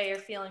to say you're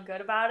feeling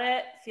good about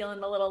it,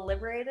 feeling a little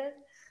liberated?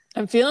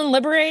 I'm feeling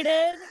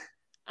liberated.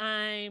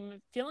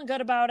 I'm feeling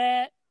good about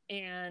it.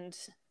 And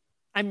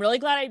I'm really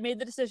glad I made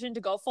the decision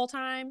to go full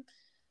time.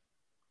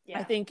 Yeah.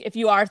 I think if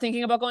you are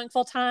thinking about going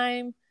full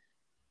time,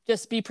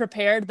 just be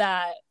prepared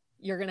that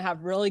you're going to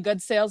have really good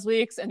sales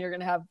weeks and you're going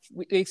to have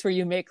weeks where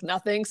you make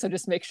nothing. So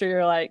just make sure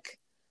you're like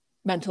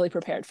mentally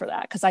prepared for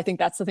that. Cause I think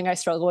that's the thing I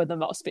struggle with the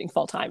most being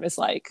full-time is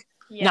like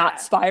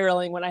not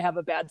spiraling when I have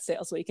a bad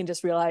sales week and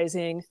just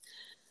realizing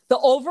the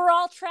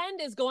overall trend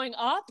is going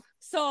up.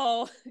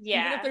 So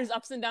even if there's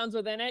ups and downs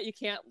within it, you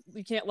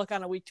can't look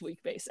on a week to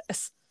week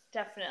basis.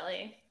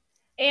 Definitely.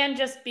 And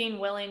just being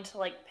willing to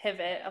like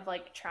pivot of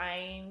like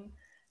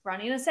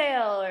running a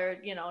sale or,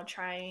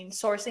 trying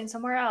sourcing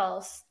somewhere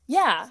else.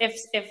 Yeah.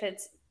 If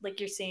it's like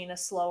you're seeing a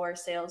slower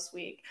sales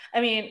week.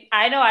 I mean,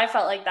 I know I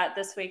felt like that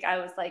this week. I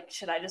was like,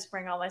 should I just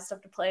bring all my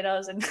stuff to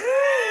Plato's and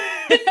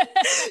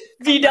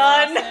be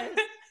done?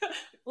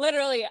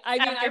 Literally. I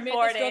mean, I made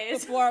this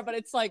joke before, but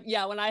it's like,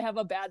 when I have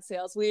a bad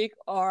sales week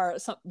or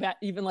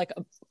even like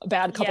a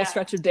bad couple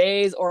stretch of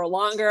days or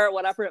longer,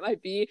 whatever it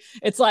might be,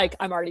 it's like,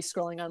 I'm already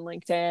scrolling on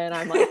LinkedIn.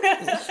 I'm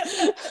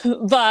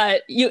like,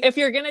 but if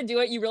you're going to do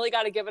it, you really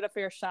got to give it a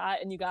fair shot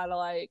and you got to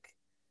like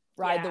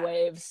ride the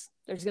waves.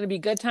 There's going to be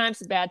good times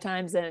and bad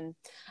times. And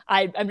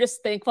I'm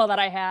just thankful that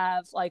I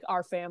have like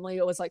our family.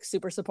 It was like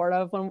super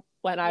supportive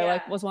when I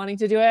like was wanting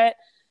to do it.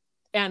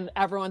 And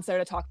everyone's there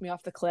to talk me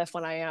off the cliff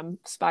when I am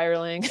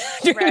spiraling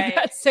during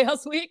that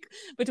sales week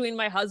between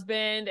my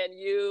husband and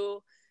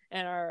you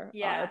and our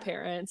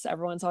parents.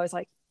 Everyone's always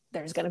like,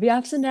 there's going to be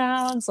ups and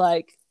downs.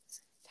 Like,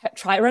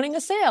 try running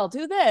a sale,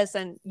 do this.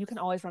 And you can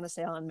always run a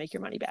sale and make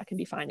your money back and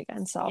be fine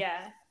again. So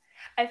yeah,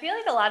 I feel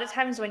like a lot of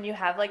times when you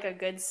have like a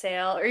good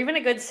sale or even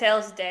a good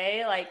sales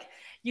day, like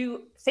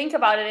you think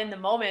about it in the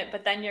moment,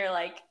 but then you're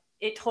like,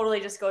 it totally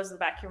just goes to the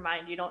back of your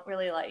mind. You don't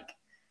really like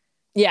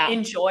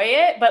enjoy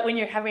it. But when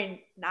you're having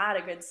not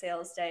a good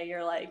sales day,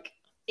 you're like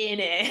in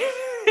it.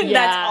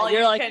 That's all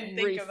you're like can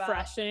think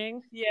refreshing.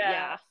 About.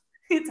 Yeah.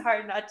 It's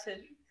hard not to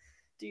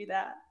do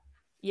that.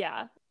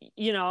 Yeah.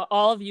 You know,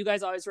 all of you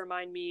guys always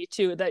remind me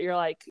too that you're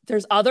like,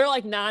 there's other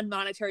like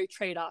non-monetary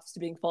trade-offs to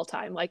being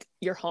full-time. Like,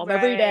 you're home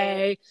every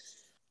day.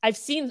 I've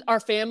seen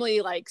our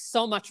family like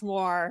so much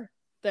more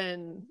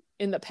than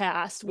in the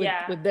past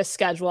with this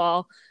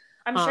schedule.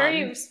 I'm sure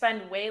you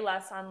spend way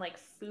less on like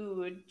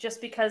food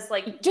just because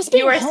like just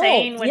you were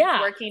saying when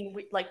working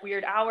like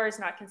weird hours,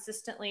 not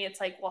consistently.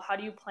 It's like, well, how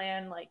do you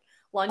plan like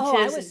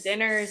lunches and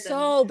dinners?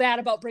 So bad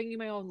about bringing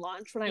my own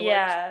lunch when I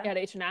worked at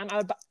H&M. I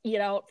would eat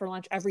out for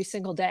lunch every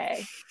single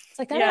day. It's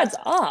like, that adds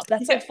up.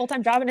 That's like a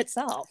full-time job in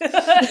itself.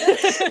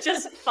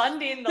 Just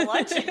funding the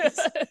lunches.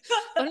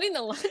 Funding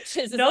the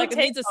lunches is like, it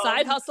needs a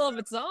side hustle of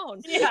its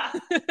own. Yeah.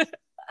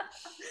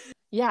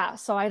 Yeah.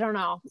 So I don't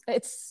know.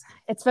 It's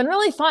been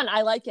really fun.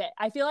 I like it.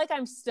 I feel like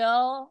I'm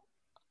still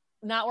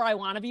not where I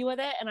want to be with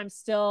it. And I'm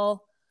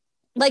still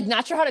like,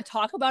 not sure how to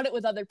talk about it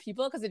with other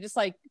people, because it just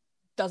like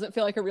doesn't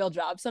feel like a real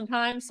job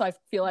sometimes. So I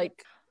feel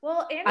like,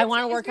 I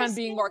want to work on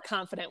being more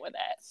confident with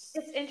it.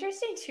 It's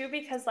interesting too,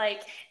 because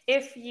like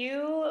if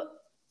you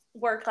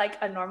work like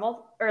a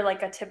normal or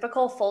like a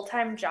typical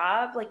full-time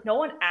job, like no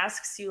one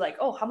asks you like,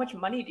 oh, how much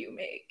money do you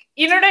make?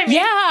 You know what I mean?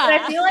 Yeah.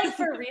 And I feel like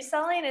for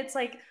reselling, it's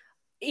like,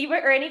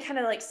 even or any kind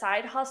of like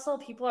side hustle,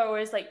 people are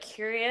always like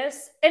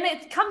curious, and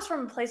it comes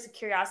from a place of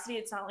curiosity.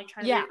 It's not like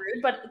trying to be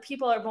rude, but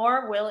people are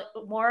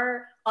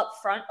more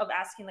upfront of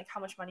asking like how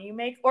much money you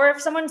make. Or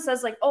if someone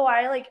says like, oh,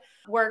 I like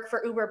work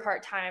for Uber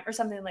part-time or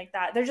something like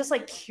that, they're just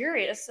like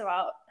curious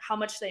about how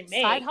much they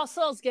make. Side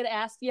hustles get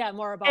asked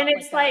more about, and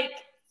it's like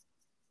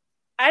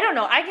I don't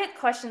know, I get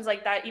questions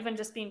like that even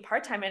just being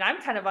part-time, and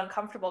I'm kind of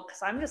uncomfortable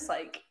because I'm just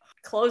like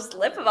closed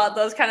lip about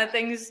those kind of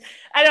things.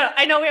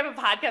 I know we have a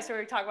podcast where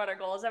we talk about our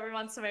goals every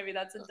month, so maybe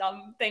that's a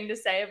dumb thing to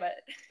say, but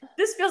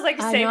this feels like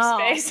a safe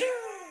space.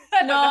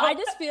 I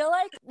just feel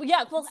like,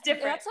 well,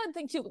 that's one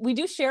thing too. We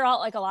do share out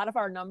like a lot of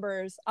our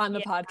numbers on the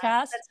podcast,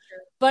 that's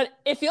true. But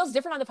it feels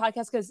different on the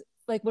podcast because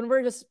like when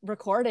we're just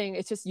recording,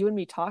 it's just you and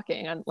me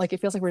talking, and like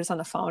it feels like we're just on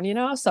the phone, you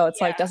know? So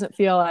it's like doesn't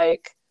feel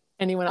like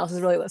anyone else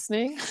is really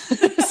listening.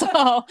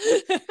 So,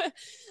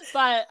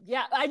 but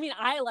yeah, I mean,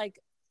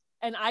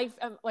 and I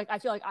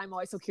feel like I'm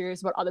always so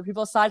curious about other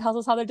people's side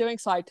hustles, how they're doing.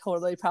 So I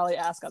totally probably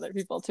ask other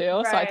people too.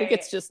 Right. So I think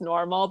it's just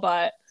normal,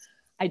 but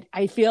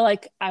I feel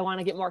like I want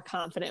to get more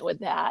confident with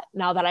that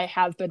now that I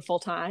have been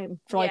full-time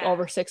for like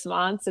over 6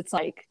 months. It's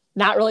like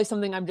not really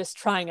something I'm just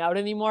trying out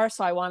anymore.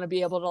 So I want to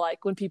be able to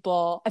like, when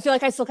people, I feel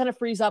like I still kind of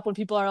freeze up when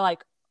people are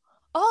like,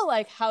 oh,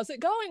 like, how's it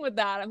going with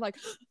that? I'm like,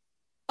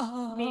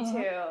 me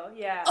too.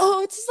 Yeah.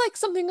 Oh, it's just like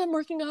something I'm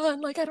working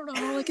on. Like, I don't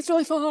know, like it's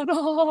really fun.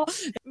 Oh.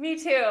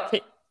 Me too.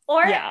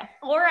 Or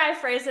I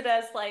phrase it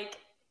as like,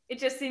 it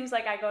just seems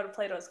like I go to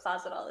Plato's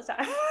Closet all the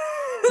time.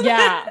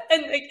 Yeah.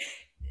 And like,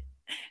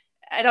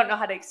 I don't know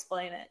how to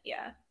explain it.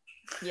 Yeah.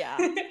 Yeah,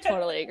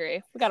 totally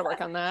agree. We got to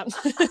work on that.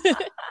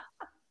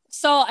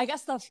 So I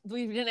guess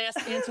we didn't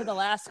answer the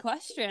last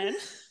question.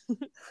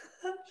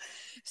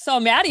 So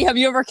Maddie, have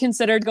you ever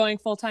considered going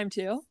full-time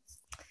too?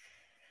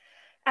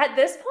 At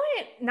this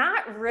point,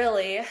 not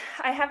really.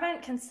 I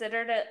haven't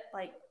considered it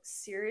like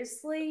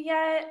seriously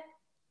yet.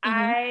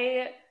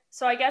 Mm-hmm.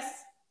 So I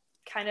guess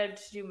kind of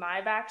to do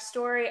my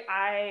backstory,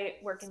 I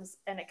work as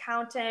an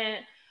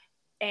accountant,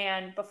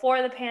 and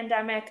before the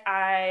pandemic,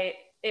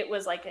 it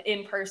was like an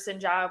in-person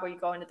job where you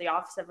go into the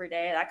office every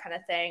day, that kind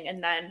of thing.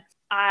 And then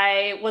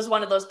I was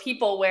one of those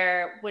people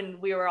where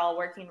when we were all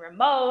working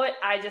remote,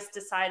 I just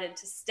decided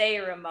to stay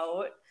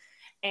remote,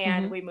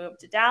 and we moved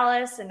to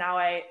Dallas, and now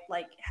I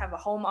like have a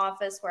home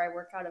office where I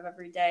work out of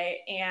every day.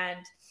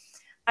 And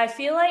I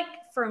feel like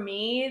for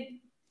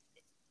me,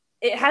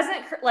 it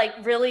hasn't like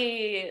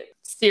really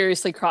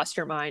seriously crossed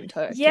your mind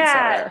to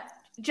consider.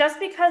 Just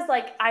because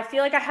like I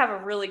feel like I have a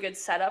really good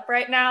setup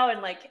right now,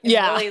 and like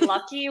I'm really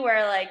lucky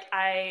where like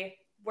I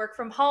work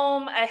from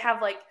home. I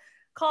have like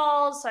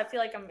calls, so I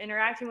feel like I'm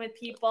interacting with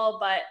people,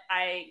 but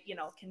I,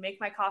 can make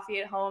my coffee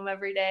at home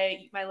every day,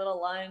 eat my little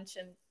lunch,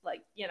 and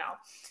like,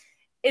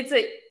 it's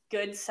a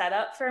good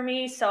setup for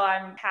me. So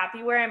I'm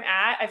happy where I'm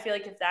at. I feel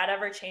like if that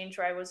ever changed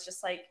where I was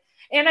just like,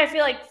 and I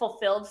feel like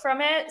fulfilled from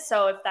it.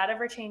 So if that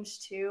ever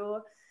changed too,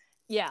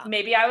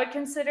 maybe I would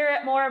consider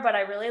it more, but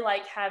I really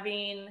like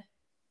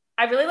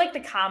the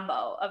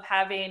combo of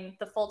having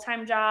the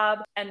full-time job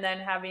and then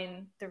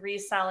having the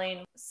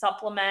reselling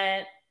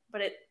supplement,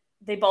 but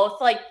they both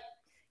like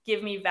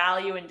give me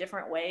value in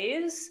different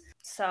ways.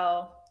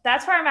 So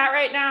that's where I'm at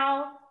right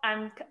now.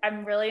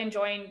 I'm really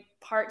enjoying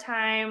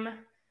part-time.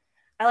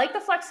 I like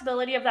the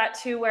flexibility of that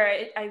too,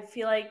 where I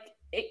feel like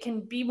it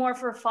can be more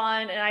for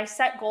fun, and I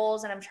set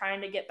goals and I'm trying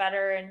to get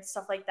better and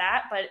stuff like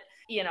that. But,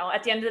 you know,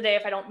 at the end of the day,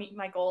 if I don't meet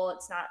my goal,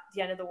 it's not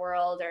the end of the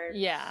world. Or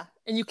yeah.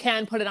 And you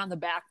can put it on the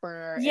back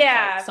burner.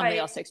 Yeah. If somebody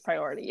else takes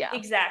priority. Yeah.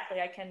 Exactly.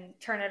 I can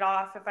turn it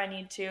off if I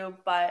need to,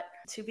 but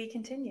to be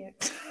continued.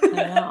 I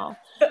know.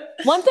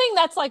 One thing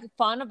that's like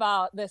fun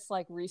about this,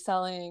 like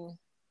reselling,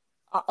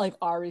 like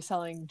our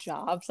reselling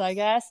jobs, I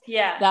guess.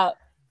 Yeah. That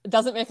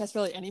doesn't make us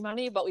really any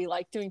money, but we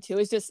like doing too,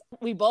 is just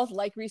we both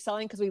like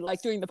reselling because we like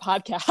doing the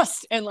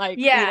podcast. And like,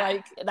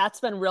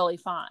 that's been really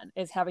fun,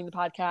 is having the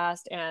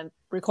podcast and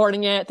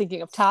recording it,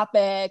 thinking of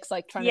topics,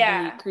 like trying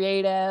to be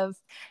creative.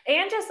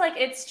 And just like,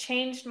 it's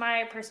changed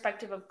my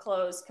perspective of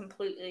clothes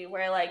completely,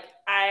 where like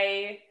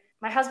my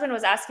husband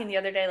was asking the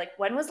other day, like,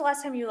 when was the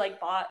last time you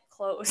like bought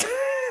clothes?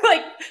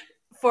 Like,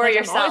 for like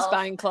yourself. I'm always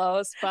buying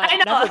clothes, but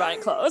never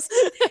buying clothes.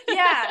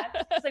 Yeah.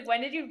 It's like,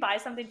 when did you buy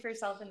something for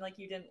yourself and like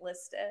you didn't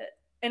list it?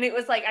 And it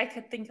was like, I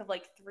could think of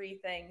like 3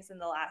 things in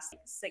the last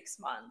 6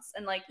 months.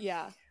 And like,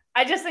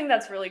 I just think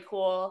that's really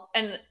cool.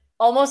 And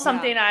almost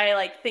something I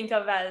like think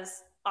of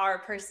as our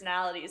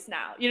personalities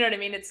now. You know what I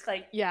mean? It's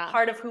like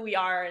part of who we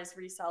are as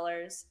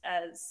resellers,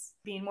 as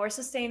being more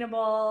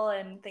sustainable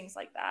and things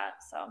like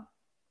that. So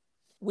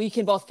we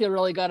can both feel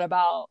really good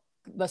about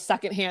the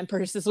secondhand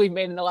purchases we've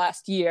made in the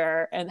last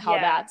year, and how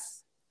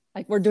that's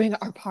like, we're doing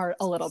our part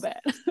a little bit.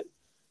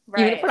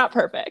 Right. Even if we're not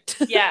perfect.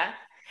 Yeah.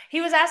 He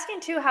was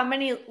asking too, how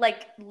many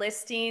like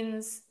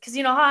listings, because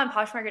you know how on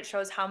Poshmark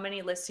shows how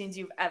many listings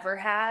you've ever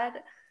had.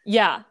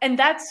 Yeah. And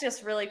that's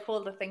just really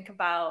cool to think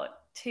about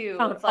too.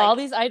 Like, all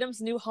these items,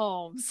 new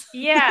homes.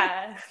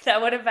 Yeah. That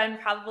would have been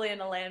probably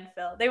in a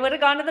landfill. They would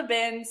have gone to the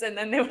bins and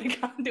then they would have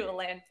gone to a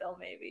landfill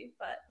maybe.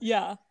 But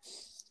yeah.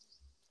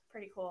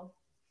 Pretty cool.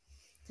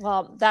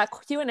 Well, that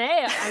Q&A,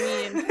 I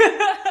mean,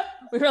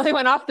 we really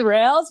went off the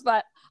rails,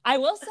 but I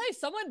will say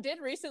someone did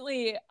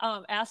recently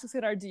ask us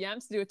in our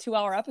DMs to do a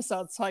 2-hour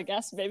episode. So I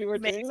guess maybe we're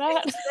doing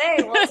that.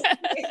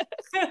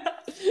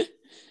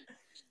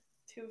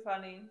 Too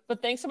funny.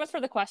 But thanks so much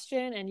for the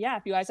question. And yeah,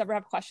 if you guys ever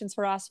have questions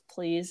for us,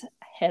 please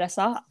hit us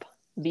up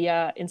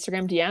via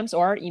Instagram DMs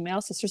or email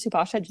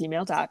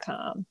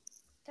sisterswhoposh@gmail.com.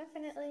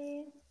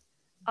 Definitely.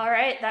 All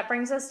right. That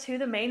brings us to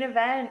the main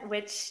event,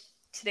 which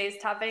today's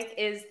topic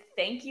is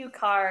thank you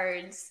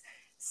cards.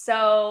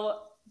 So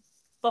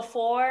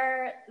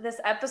before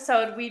this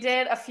episode, we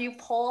did a few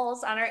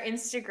polls on our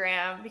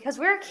Instagram because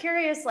we were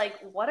curious, like,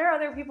 what are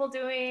other people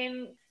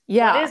doing?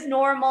 Yeah. What is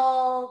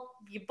normal?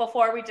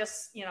 Before we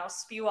just,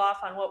 spew off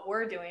on what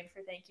we're doing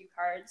for thank you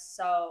cards.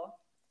 So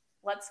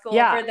let's go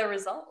over the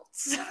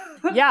results.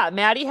 Yeah.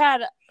 Maddie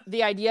had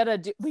the idea to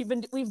do,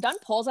 we've done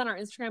polls on our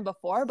Instagram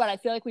before, but I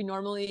feel like we do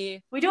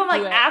them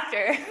like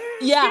after.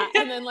 Yeah.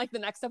 And then like the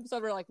next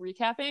episode we're like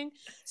recapping.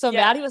 So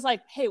Maddie was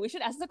like, hey, we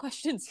should ask the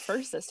questions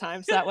first this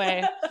time. So that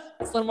way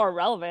it's a little more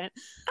relevant.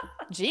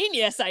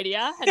 Genius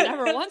idea. It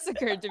never once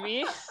occurred to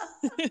me.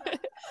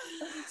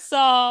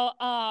 So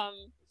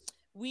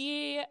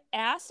we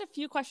asked a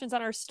few questions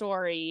on our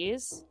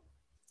stories.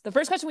 The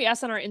first question we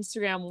asked on our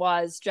Instagram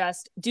was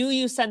just, do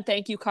you send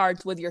thank you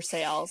cards with your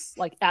sales?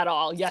 Like at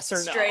all? Yes or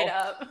no? Straight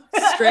up.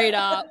 Straight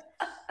up.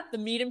 The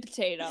meat and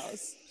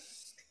potatoes.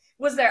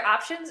 Was there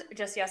options?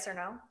 Just yes or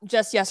no?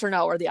 Just yes or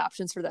no are the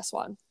options for this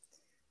one.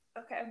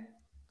 Okay.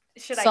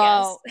 Should I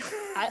guess?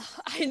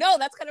 I know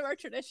that's kind of our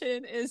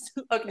tradition is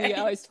we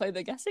always play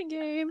the guessing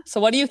game.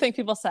 So what do you think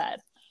people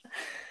said?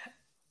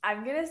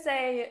 I'm going to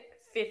say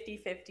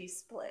 50-50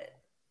 split.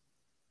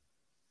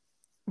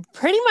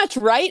 Pretty much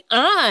right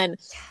on.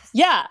 Yes.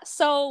 Yeah.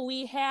 So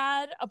we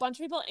had a bunch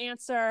of people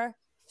answer.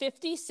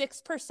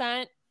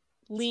 56%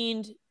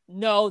 leaned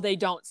no, they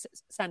don't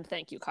send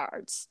thank you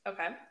cards.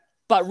 Okay.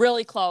 But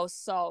really close.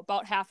 So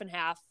about half and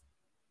half.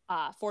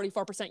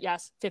 44%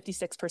 yes,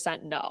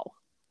 56% no.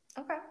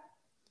 Okay.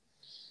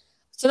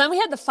 So then we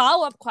had the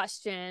follow-up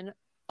question,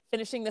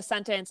 finishing the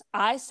sentence.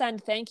 I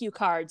send thank you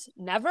cards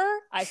never.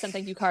 I send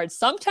thank you cards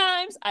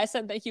sometimes. I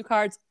send thank you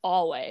cards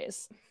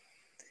always.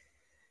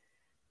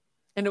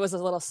 And it was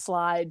a little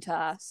slide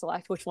to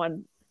select which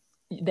one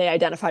they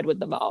identified with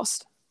the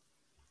most.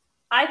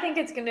 I think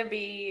it's going to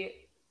be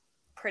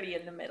pretty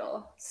in the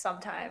middle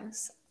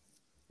sometimes.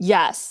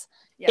 Yes.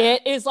 Yeah.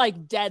 It is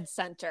like dead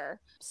center.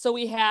 So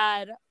we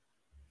had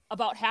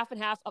about half and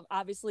half of,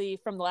 obviously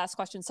from the last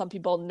question, some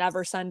people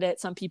never send it.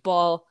 Some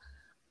people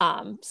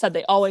said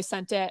they always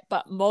sent it.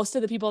 But most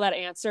of the people that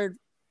answered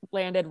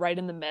landed right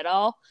in the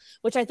middle,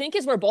 which I think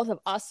is where both of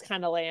us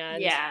kind of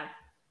land. Yeah.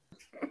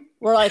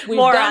 We're like, we've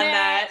more done on it.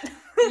 That.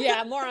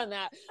 Yeah, more on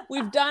that.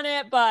 We've done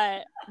it,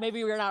 but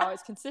maybe we're not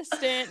always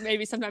consistent.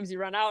 Maybe sometimes you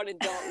run out and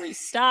don't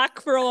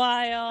restock for a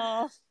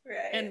while.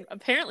 Right. And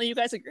apparently you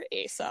guys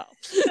agree, so.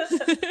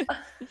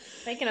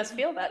 Making us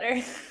feel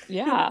better.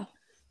 Yeah.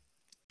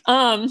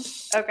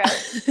 Okay.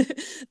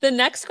 The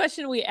next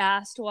question we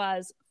asked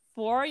was,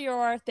 for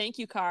your thank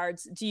you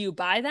cards, do you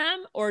buy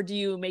them or do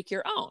you make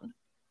your own?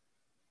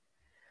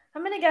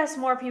 I'm going to guess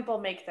more people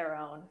make their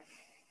own.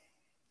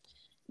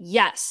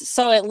 Yes.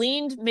 So it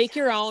leaned make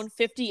your own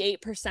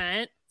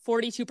 58%,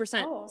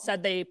 42%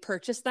 said they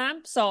purchased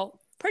them. So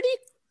pretty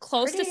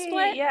close to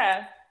split.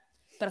 Yeah.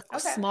 But a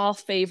small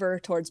favor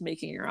towards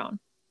making your own.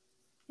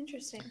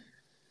 Interesting.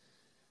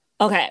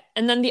 Okay.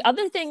 And then the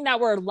other thing that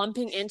we're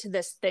lumping into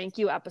this thank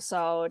you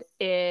episode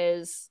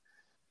is,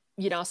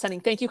 you know, sending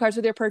thank you cards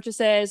with your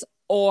purchases,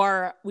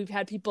 or we've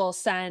had people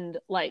send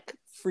like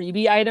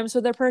freebie items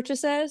with their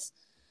purchases.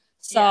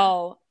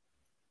 So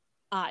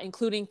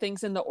including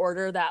things in the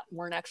order that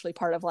weren't actually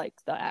part of like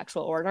the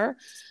actual order.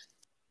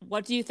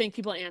 What do you think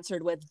people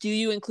answered with? Do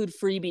you include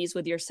freebies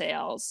with your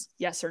sales?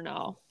 Yes or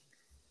no?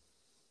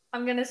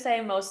 I'm going to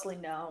say mostly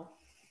no.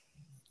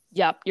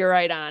 Yep, you're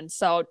right on.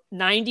 So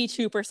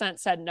 92%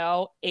 said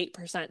no,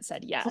 8%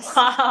 said yes.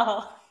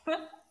 Wow.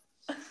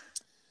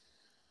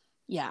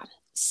 Yeah.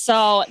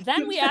 So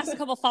then we asked a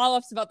couple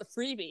follow-ups about the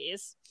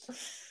freebies.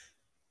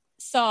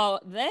 So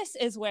this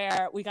is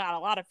where we got a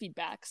lot of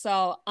feedback.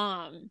 So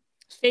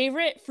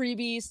favorite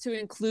freebies to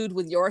include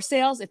with your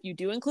sales, if you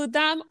do include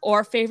them,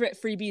 or favorite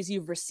freebies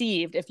you've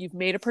received. If you've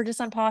made a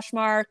purchase on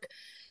Poshmark,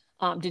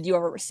 did you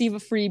ever receive a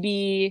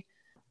freebie?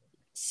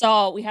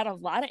 So we had a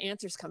lot of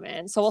answers come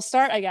in. So we'll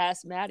start, I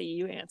guess. Maddie,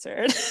 you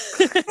answered.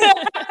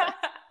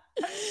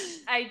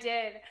 I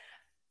did.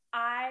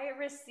 I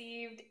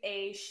received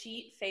a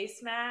sheet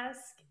face mask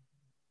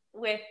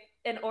with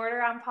an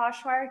order on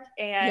Poshmark,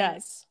 and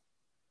yes,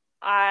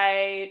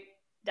 I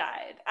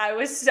died. I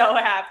was so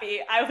happy.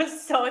 I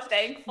was so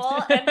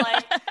thankful. And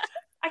like,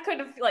 I could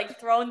have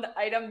like thrown the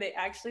item they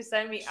actually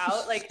sent me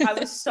out. Like, I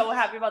was so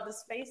happy about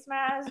this face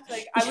mask.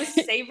 Like, I was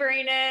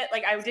savoring it.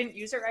 Like, I didn't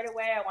use it right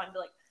away. I wanted to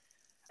like,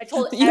 I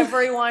told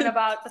everyone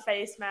about the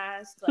face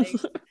mask. Like,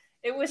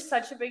 it was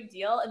such a big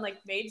deal and like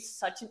made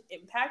such an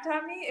impact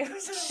on me. It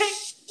was like,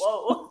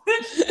 whoa.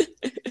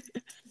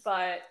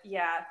 But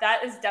yeah,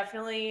 that is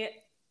definitely,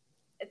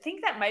 I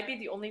think that might be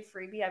the only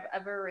freebie I've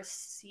ever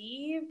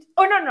received.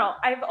 Oh, no.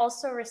 I've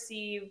also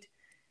received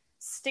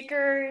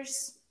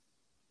stickers,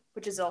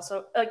 which is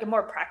also like a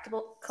more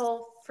practical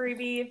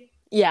freebie.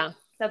 Yeah.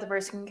 That the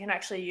person can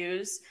actually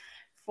use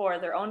for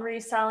their own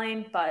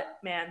reselling. But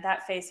man,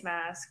 that face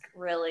mask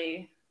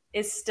really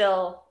is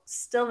still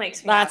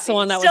makes me That's happy. The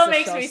one that still was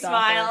makes me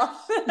smile.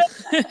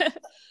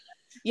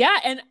 Yeah,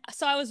 and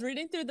so I was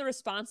reading through the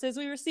responses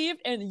we received,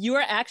 and you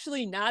are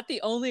actually not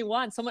the only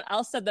one. Someone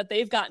else said that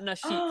they've gotten a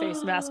sheet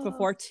face mask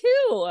before too.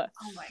 Oh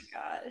my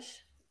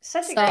gosh,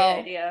 such a great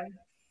idea.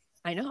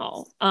 I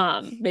know.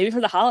 Maybe for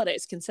the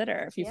holidays,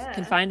 consider if you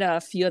can find a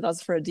few of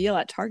those for a deal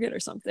at Target or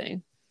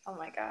something. Oh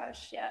my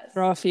gosh, yes.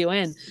 Throw a few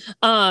in.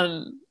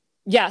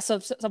 Yeah. So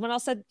someone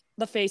else said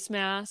the face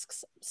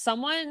masks.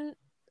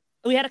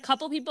 We had a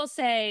couple people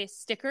say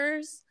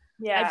stickers.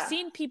 Yeah. I've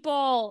seen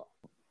people,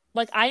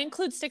 like, I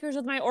include stickers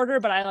with my order,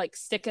 but I like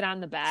stick it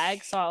on the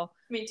bag. So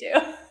me too.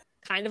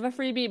 Kind of a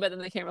freebie, but then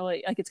they can't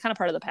really, like, it's kind of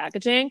part of the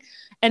packaging.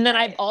 And then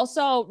I've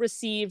also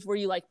received where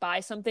you like buy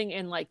something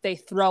and like they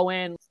throw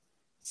in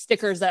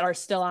stickers that are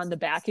still on the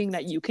backing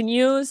that you can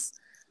use.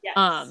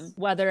 Yes.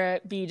 Whether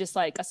it be just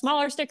like a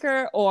smaller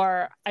sticker,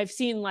 or I've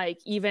seen like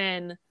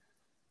even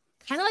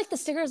kind of like the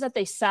stickers that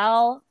they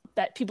sell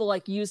that people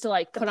like use to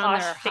like put on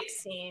their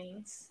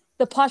fixings.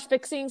 The Posh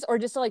fixings, or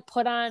just to like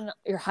put on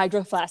your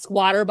Hydro Flask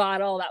water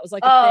bottle. That was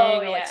like a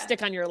thing. Or like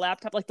stick on your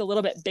laptop, like the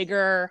little bit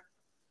bigger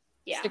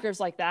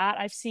stickers like that.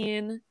 I've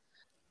seen.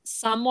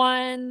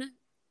 Someone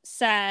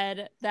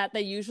said that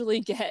they usually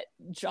get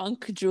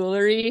junk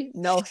jewelry.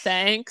 No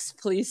thanks.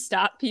 Please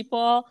stop,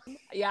 people.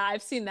 Yeah,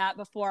 I've seen that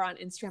before on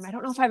Instagram. I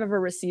don't know if I've ever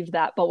received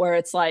that, but where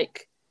it's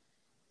like,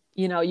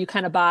 you know, you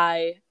kind of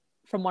buy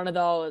from one of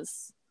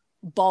those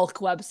bulk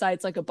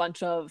websites like a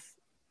bunch of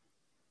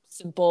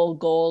simple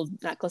gold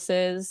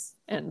necklaces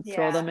and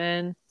throw them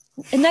in.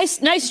 A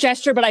nice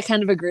gesture, but I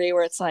kind of agree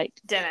where it's like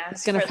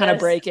it's gonna kind of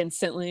break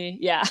instantly.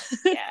 Yeah.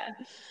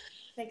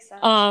 Makes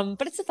sense.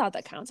 But it's a thought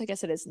that counts. I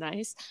guess it is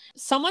nice.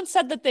 Someone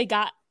said that they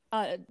got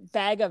a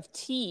bag of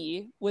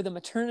tea with a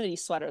maternity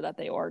sweater that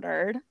they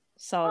ordered.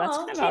 So that's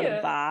kind of out of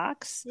the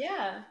box.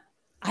 Yeah.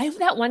 I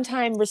that one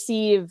time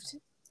received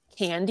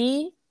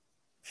candy.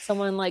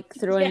 Someone like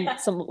threw in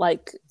some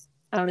like,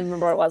 I don't even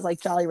remember what it was,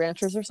 like Jolly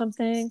Ranchers or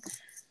something.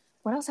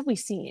 What else have we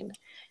seen?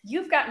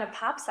 You've gotten a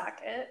pop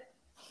socket.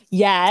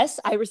 Yes,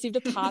 I received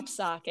a pop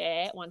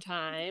socket one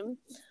time.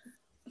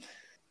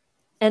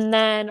 And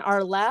then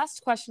our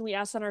last question we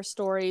asked on our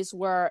stories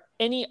were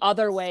any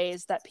other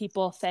ways that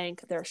people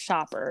thank their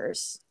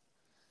shoppers.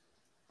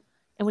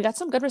 And we got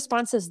some good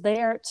responses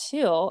there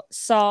too.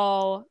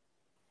 So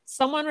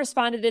someone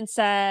responded and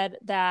said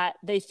that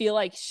they feel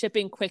like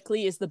shipping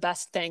quickly is the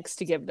best thanks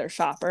to give their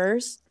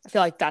shoppers. I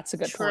feel like that's a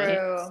good point.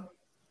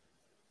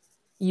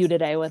 You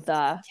today with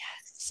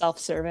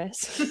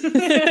self-service.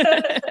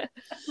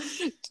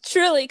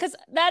 Truly, because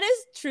that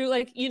is true.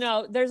 Like, you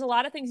know, there's a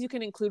lot of things you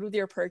can include with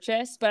your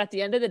purchase, but at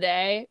the end of the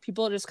day,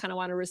 people just kind of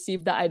want to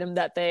receive the item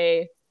that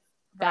they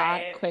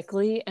got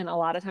quickly. And a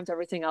lot of times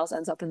everything else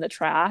ends up in the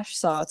trash.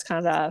 So it's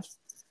kind of,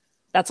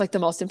 that's like the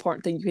most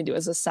important thing you can do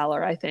as a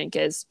seller, I think,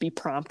 is be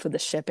prompt with the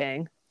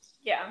shipping.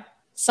 Yeah.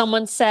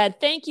 Someone said,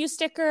 thank you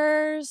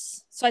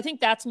stickers. So I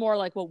think that's more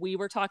like what we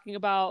were talking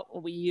about,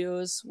 what we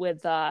use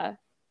with,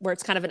 where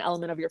it's kind of an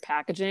element of your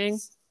packaging.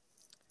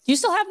 Do you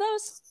still have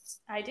those?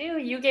 I do.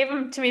 You gave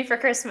them to me for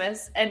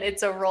Christmas, and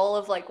it's a roll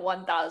of like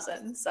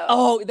 1,000.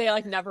 So they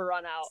like never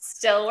run out.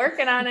 Still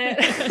working on it.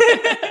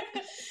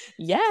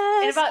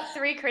 Yes. In about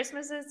 3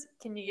 Christmases,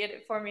 can you get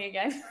it for me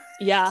again?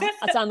 Yeah,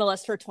 that's on the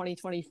list for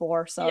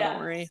 2024. So don't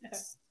worry.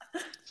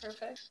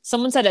 Perfect.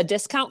 Someone said a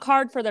discount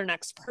card for their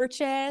next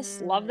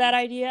purchase. Love that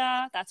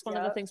idea. That's one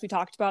of the things we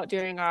talked about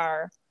during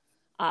our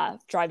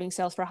driving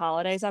sales for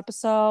holidays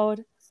episode.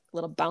 A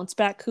little bounce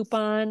back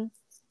coupon.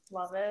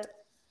 Love it.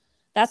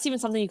 That's even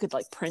something you could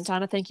like print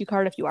on a thank you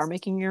card if you are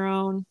making your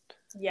own.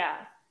 Yeah,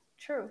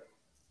 true.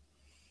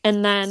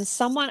 And then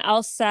someone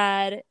else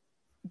said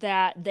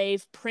that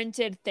they've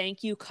printed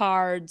thank you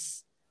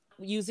cards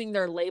using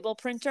their label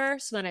printer.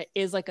 So then it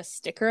is like a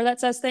sticker that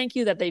says thank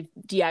you that they've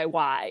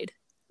DIY'd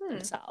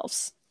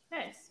themselves.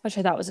 Nice. Which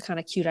I thought was a kind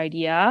of cute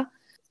idea.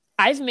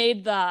 I've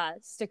made the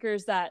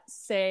stickers that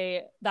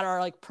are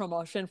like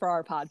promotion for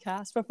our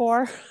podcast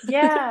before.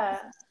 Yeah.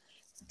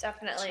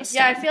 Definitely.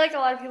 Yeah, I feel like a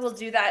lot of people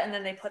do that and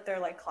then they put their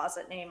like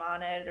closet name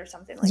on it or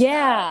something like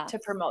that to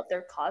promote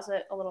their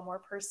closet a little more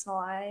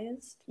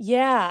personalized.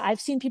 Yeah,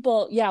 I've seen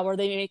people, where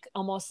they make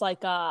almost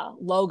like a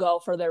logo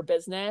for their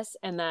business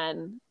and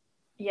then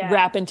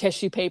wrap in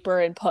tissue paper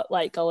and put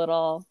like a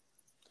little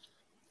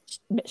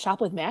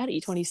Shop with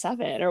Maddie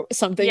 27 or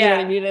something. You know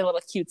what I mean? A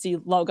little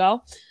cutesy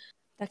logo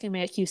that can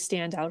make you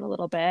stand out a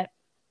little bit.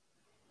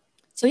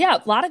 So yeah,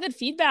 a lot of good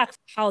feedback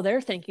how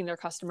they're thanking their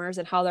customers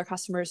and how their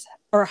customers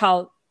or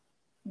how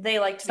they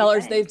like to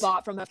sellers they've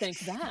bought from have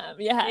thanked them.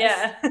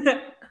 Yes. Yeah.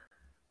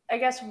 I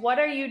guess what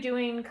are you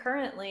doing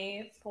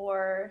currently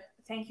for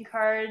thank you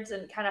cards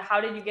and kind of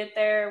how did you get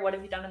there? What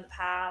have you done in the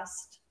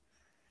past?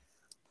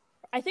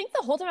 I think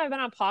the whole time I've been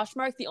on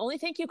Poshmark, the only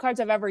thank you cards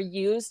I've ever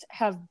used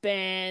have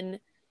been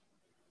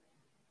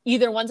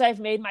either ones I've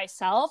made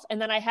myself, and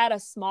then I had a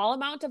small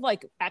amount of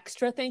like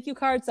extra thank you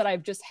cards that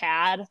I've just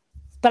had,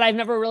 but I've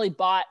never really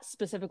bought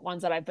specific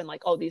ones that I've been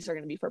like, oh, these are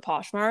going to be for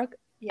Poshmark.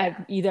 Yeah.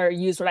 I've either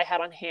used what I had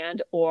on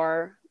hand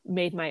or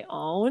made my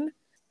own.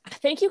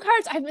 Thank you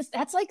cards,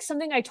 that's like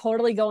something I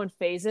totally go in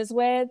phases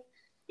with.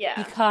 Yeah.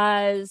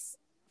 Because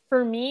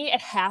for me,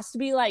 it has to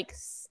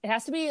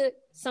be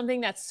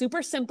something that's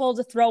super simple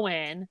to throw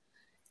in,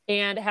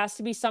 and it has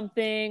to be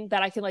something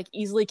that I can like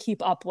easily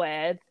keep up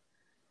with.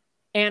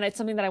 And it's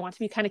something that I want to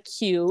be kind of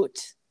cute.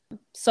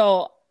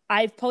 So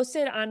I've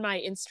posted on my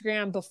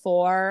Instagram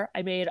before.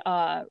 I made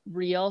a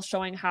reel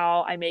showing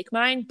how I make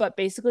mine, but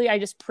basically I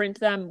just print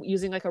them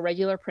using like a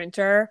regular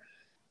printer,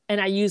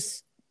 and I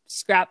use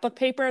scrapbook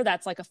paper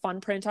that's like a fun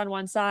print on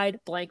one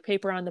side, blank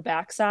paper on the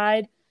back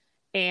side,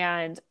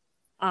 and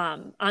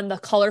on the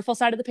colorful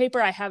side of the paper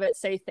I have it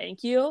say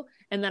thank you,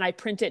 and then I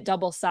print it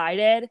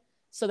double-sided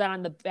so that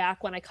on the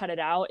back when I cut it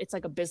out it's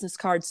like a business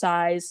card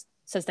size,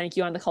 says thank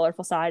you on the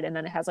colorful side, and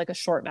then it has like a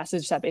short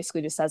message that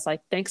basically just says like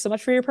thanks so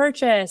much for your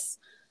purchase.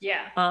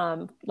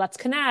 Yeah. Let's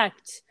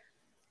connect.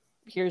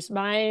 Here's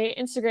my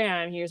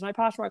Instagram. Here's my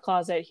Poshmark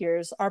closet.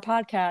 Here's our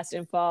podcast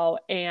info.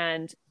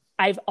 And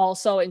I've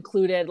also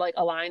included like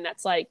a line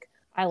that's like,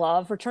 I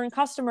love return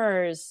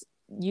customers.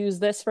 Use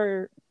this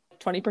for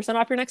 20%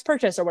 off your next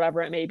purchase or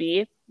whatever it may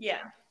be.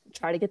 Yeah.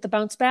 Try to get the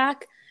bounce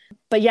back.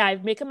 But yeah, I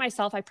make it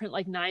myself. I print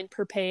like 9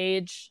 per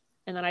page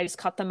and then I just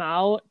cut them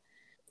out.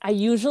 I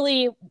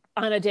usually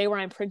on a day where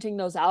I'm printing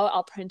those out,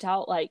 I'll print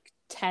out like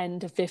 10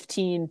 to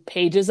 15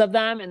 pages of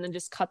them and then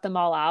just cut them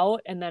all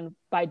out. And then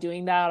by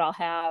doing that, I'll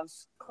have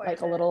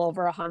a little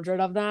over 100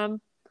 of them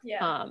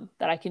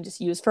that I can just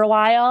use for a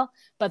while.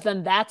 But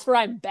then that's where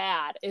I'm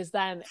bad, is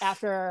then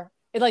after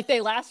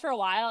they last for a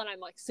while and I'm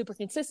like super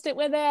consistent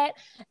with it.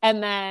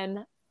 And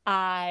then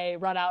I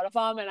run out of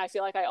them. And I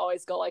feel like I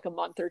always go like a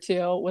month or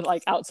 2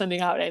 without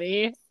sending out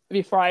any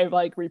before I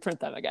like reprint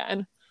them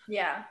again.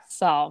 Yeah.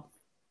 So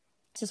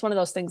it's just one of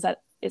those things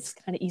that it's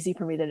kind of easy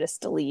for me to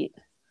just delete.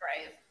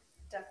 Right.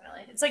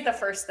 Definitely. It's like the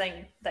first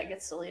thing that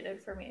gets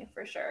deleted for me,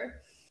 for sure.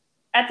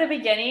 At the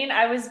beginning,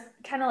 I was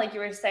kind of like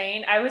you were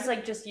saying, I was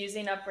like just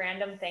using up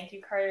random thank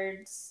you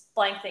cards,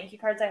 blank thank you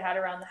cards I had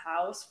around the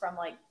house from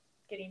like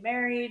getting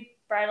married,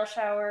 bridal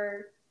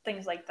shower,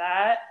 things like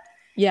that.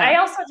 Yeah. I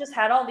also just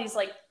had all these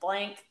like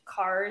blank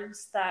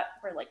cards that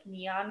were like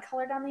neon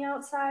colored on the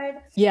outside.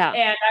 Yeah.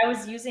 And I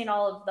was using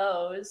all of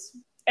those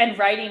and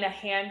writing a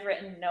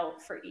handwritten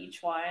note for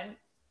each one.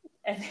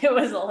 And it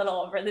was a little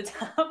over the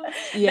top.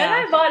 Yeah.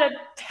 Then I bought a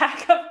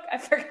pack of, I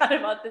forgot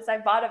about this. I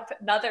bought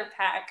another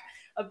pack,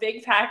 a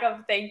big pack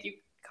of thank you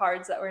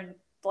cards that were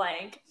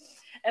blank.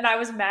 And I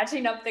was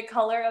matching up the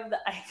color of the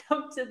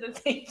item to the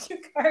thank you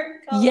card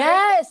color.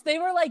 Yes, they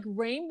were like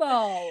rainbow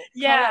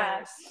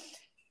colors.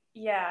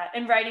 Yeah,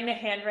 and writing a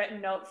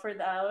handwritten note for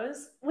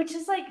those, which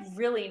is like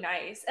really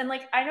nice. And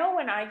like I know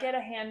when I get a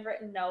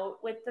handwritten note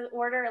with the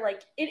order,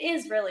 like it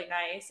is really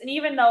nice. And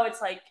even though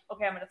it's like,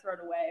 okay, I'm going to throw it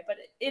away, but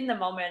in the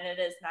moment it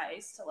is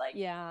nice to like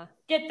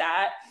get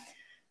that.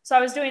 So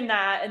I was doing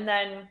that, and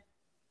then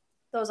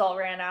those all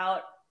ran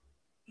out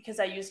because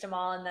I used them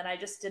all, and then I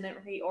just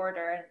didn't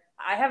reorder. And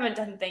I haven't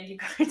done thank you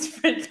cards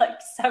for like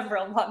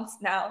several months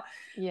now.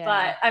 Yeah.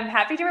 But I'm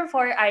happy to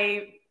report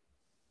I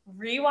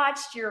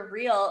rewatched your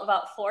reel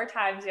about 4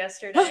 times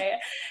yesterday,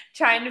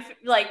 trying to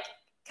like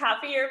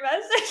copy your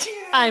message.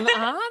 I'm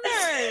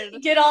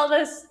honored. Get all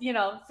this,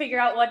 figure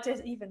out what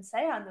to even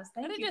say on this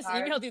thank you just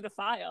card. emailed you the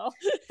file.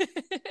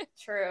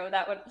 True,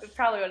 that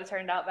probably would have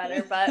turned out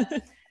better,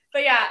 but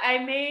yeah, I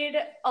made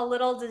a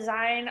little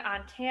design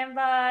on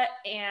Canva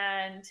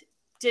and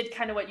did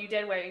kind of what you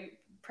did, where you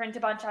print a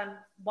bunch on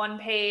one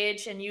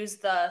page and use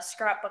the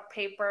scrapbook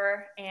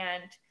paper,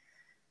 and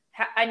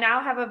I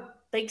now have a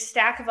big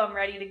stack of them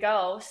ready to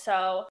go.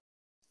 So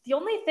the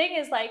only thing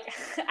is, like,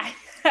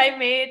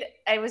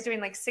 I was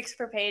doing like 6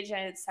 per page, and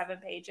it's 7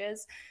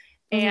 pages.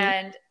 Mm-hmm.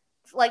 And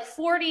like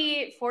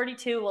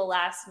 42 will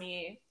last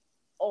me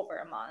over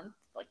a month,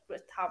 like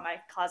with how my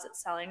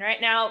closet's selling right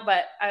now.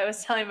 But I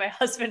was telling my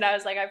husband, I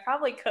was like, I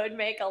probably could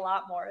make a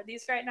lot more of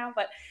these right now,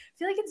 but I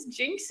feel like it's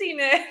jinxing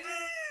it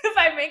if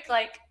I make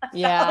like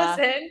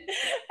 1,000.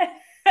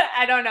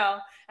 I don't know.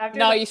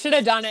 No, you should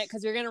have done it,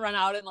 because you're going to run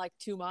out in like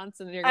 2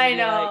 months, and you're going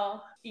to be like...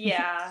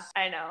 Yeah,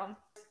 I know.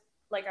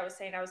 Like I was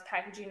saying, I was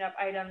packaging up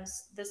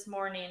items this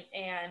morning,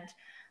 and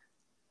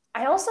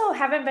I also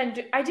haven't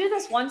been I do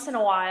this once in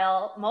a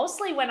while,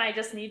 mostly when I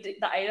just need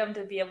the item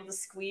to be able to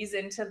squeeze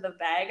into the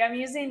bag I'm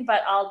using,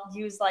 but I'll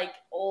use like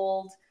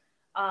old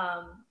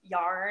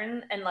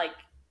yarn and like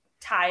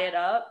tie it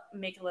up,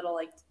 make a little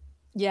like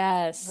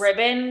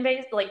ribbon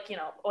base, like,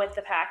 with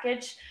the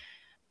package.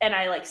 And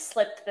I like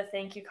slipped the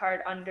thank you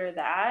card under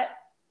that.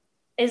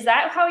 Is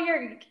that how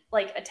you're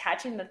like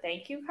attaching the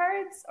thank you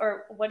cards,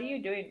 or what are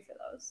you doing for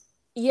those?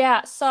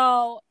 Yeah.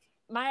 So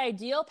my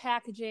ideal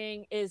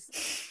packaging is,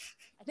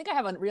 I think I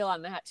have a reel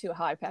on that too,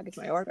 how I package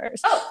my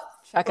orders. Oh,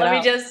 let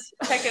me just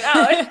check it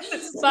out.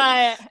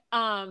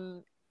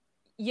 But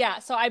yeah,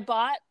 so I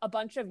bought a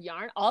bunch of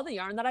yarn. All the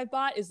yarn that I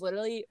bought is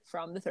literally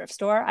from the thrift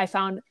store. I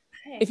found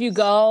if you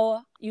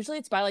go, usually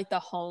it's by like the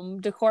home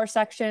decor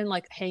section,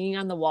 like hanging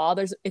on the wall.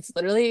 It's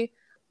literally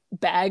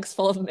bags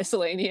full of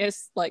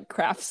miscellaneous like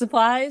craft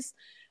supplies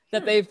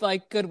that they've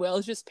like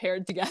Goodwill's just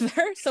paired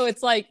together. So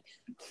it's like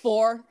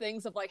 4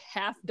 things of like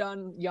half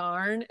done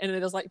yarn, and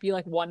it'll like be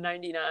like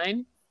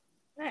 $1.99.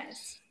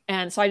 Nice.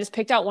 And so I just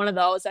picked out one of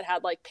those that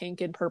had like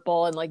pink and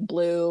purple and like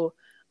blue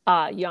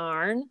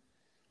yarn.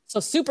 So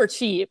super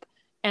cheap.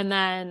 And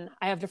then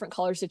I have different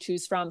colors to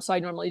choose from. So I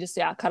normally just,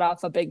 cut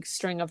off a big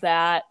string of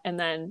that. And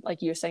then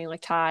like you were saying,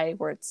 like tie,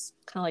 where it's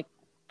kind of like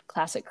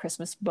classic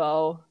Christmas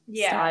bow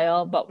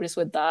style, but just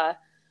with the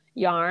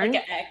yarn.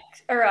 Like an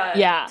X or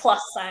a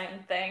plus sign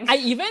thing. I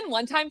even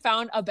one time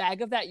found a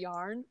bag of that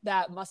yarn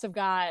that must have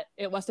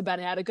been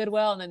at a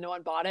Goodwill, and then no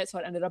one bought it. So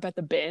it ended up at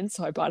the bin.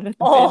 So I bought it at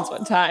the bins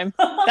one time.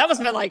 That must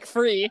have been like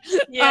free.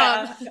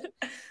 Yeah.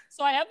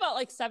 So I have about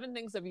like 7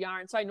 things of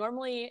yarn. So I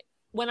normally,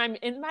 when I'm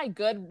in my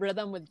good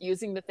rhythm with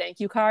using the thank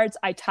you cards,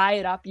 I tie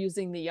it up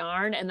using the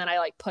yarn, and then I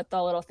like put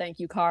the little thank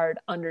you card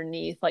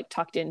underneath, like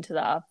tucked into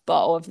the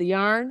bow of the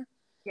yarn.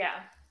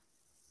 Yeah.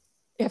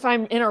 If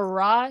I'm in a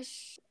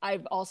rush,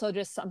 I've also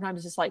just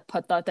sometimes just like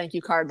put the thank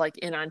you card like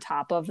in on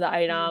top of the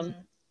item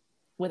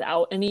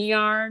without any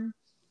yarn.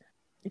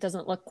 It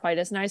doesn't look quite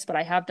as nice, but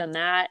I have done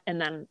that.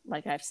 And then,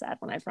 like I've said,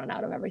 when I've run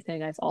out of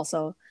everything, I've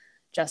also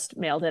just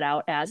mailed it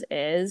out as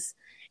is.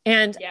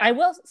 And I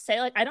will say,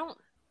 like, I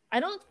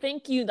don't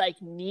think you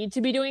like need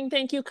to be doing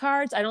thank you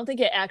cards. I don't think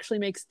it actually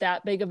makes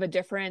that big of a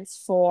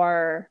difference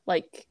for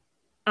like,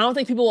 I don't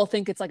think people will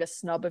think it's like a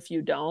snub if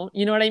you don't.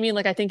 You know what I mean?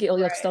 Like, I think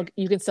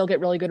you can still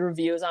get really good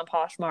reviews on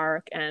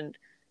Poshmark, and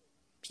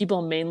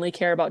people mainly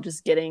care about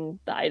just getting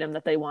the item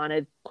that they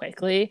wanted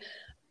quickly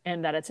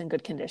and that it's in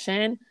good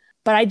condition.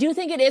 But I do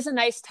think it is a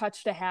nice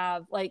touch to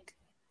have, like,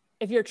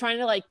 if you're trying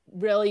to like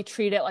really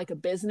treat it like a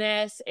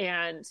business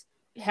and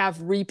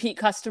have repeat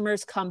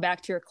customers come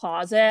back to your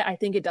closet, I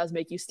think it does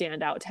make you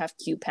stand out to have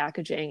cute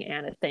packaging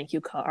and a thank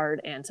you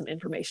card and some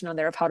information on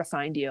there of how to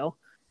find you.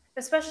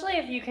 Especially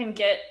if you can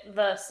get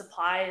the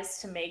supplies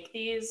to make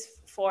these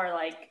for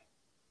like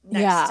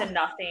next to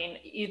nothing,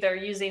 either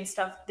using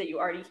stuff that you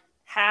already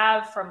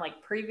have from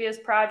like previous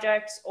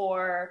projects,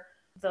 or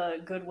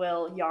the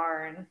Goodwill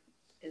yarn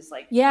is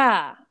like.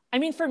 Yeah. I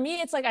mean, for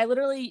me, it's like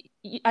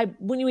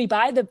when we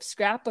buy the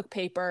scrapbook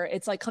paper,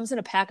 it's like comes in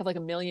a pack of like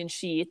 1 million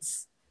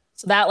sheets.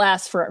 So that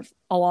lasts for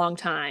a long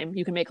time.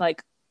 You can make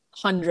like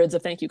hundreds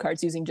of thank you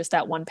cards using just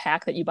that one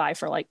pack that you buy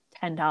for like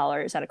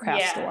 $10 at a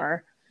craft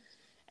store.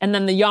 And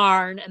then the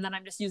yarn, and then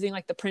I'm just using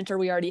like the printer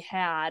we already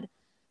had.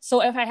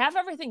 So if I have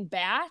everything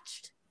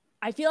batched,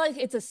 I feel like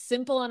it's a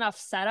simple enough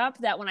setup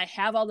that when I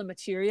have all the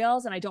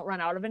materials and I don't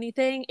run out of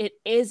anything, it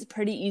is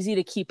pretty easy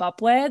to keep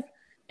up with.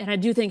 And I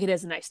do think it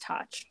is a nice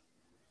touch.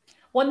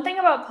 One thing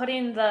about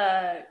putting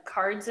the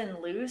cards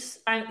in loose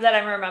that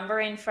I'm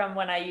remembering from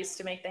when I used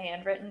to make the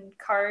handwritten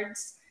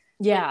cards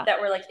that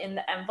were like in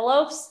the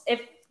envelopes,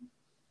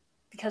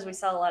 because we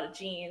sell a lot of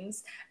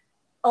jeans,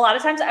 a lot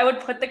of times I would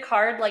put the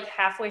card like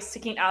halfway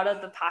sticking out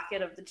of the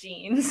pocket of the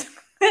jeans.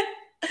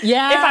 If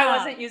I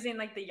wasn't using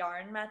like the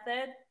yarn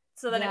method.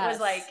 So then it was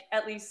like,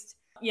 at least,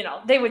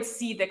 they would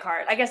see the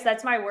card. I guess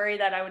that's my worry,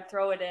 that I would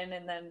throw it in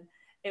and then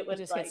it would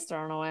just like get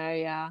thrown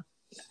away. Yeah.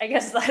 I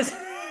guess that's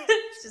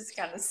It's just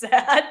kind of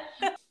sad.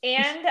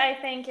 And I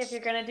think if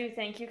you're going to do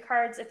thank you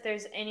cards, if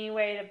there's any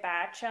way to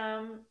batch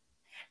them,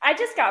 I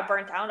just got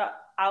burnt out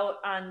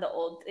on the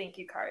old thank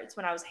you cards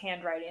when I was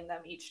handwriting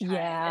them each time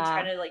and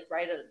trying to like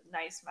write a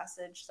nice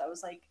message that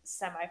was like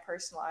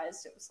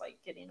semi-personalized. It was like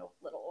getting a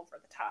little over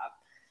the top.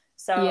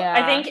 So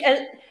I think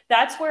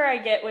that's where I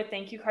get with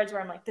thank you cards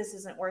where I'm like, this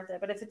isn't worth it.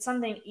 But if it's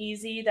something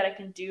easy that I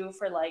can do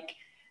for like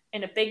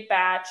in a big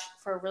batch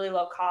for a really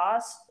low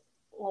cost,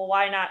 well,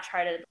 why not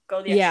try to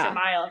go the extra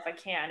mile if I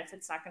can, if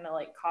it's not going to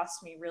like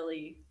cost me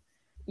really.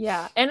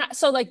 Yeah. And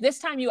so like this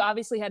time you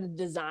obviously had to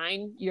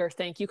design your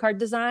thank you card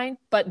design,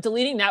 but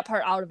deleting that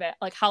part out of it,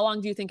 like how long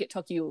do you think it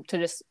took you to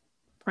just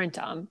print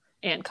them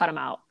and cut them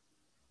out?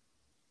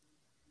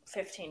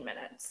 15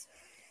 minutes.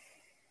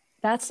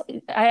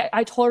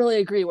 I totally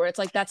agree where it's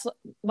like, that's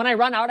when I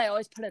run out, I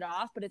always put it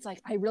off, but it's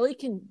like, you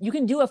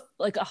can do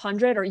like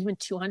 100 or even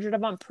 200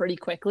 of them pretty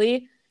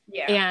quickly.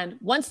 Yeah. And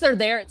once they're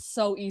there, it's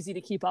so easy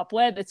to keep up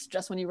with. It's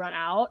just when you run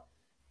out.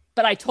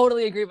 But I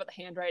totally agree with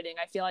the handwriting.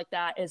 I feel like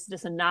that is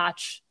just a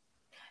notch.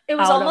 It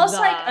was almost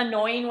like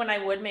annoying when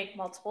I would make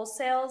multiple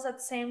sales at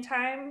the same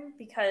time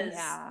because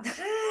I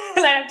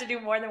have to do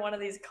more than one of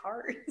these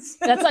cards.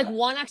 That's like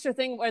one extra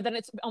thing where then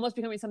it's almost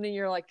becoming something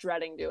you're like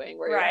dreading doing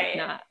where you're like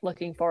not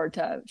looking forward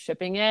to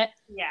shipping it.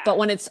 Yeah. But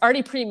when it's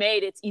already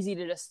pre-made, it's easy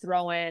to just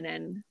throw in.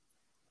 And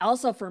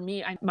also for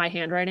me, my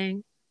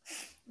handwriting.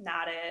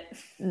 Not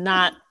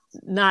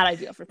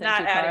ideal for thank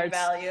you cards.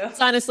 Value.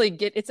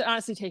 It's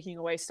honestly taking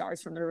away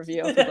stars from the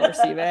review if people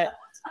receive it.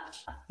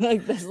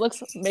 Like this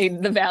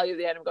made the value of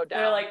the item go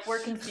down. They're like, we're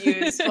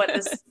confused what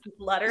this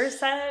letter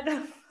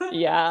said.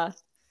 Yeah.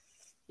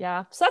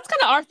 So that's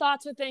kind of our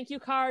thoughts with thank you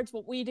cards,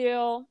 what we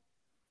do.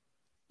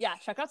 Yeah,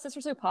 check out Sister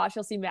Sue Posh.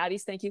 You'll see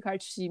Maddie's thank you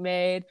card she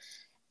made.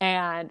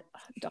 And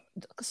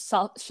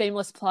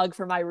shameless plug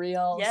for my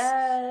reels.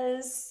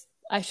 Yes.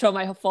 I show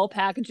my full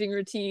packaging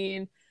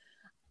routine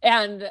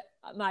and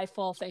my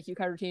full thank you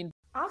card routine.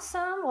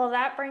 Awesome. Well,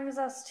 that brings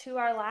us to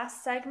our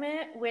last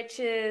segment, which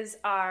is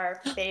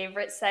our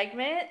favorite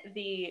segment,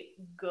 the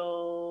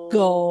Goals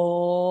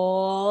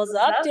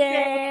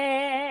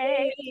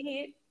Update.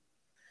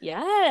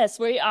 Yes,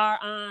 we are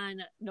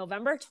on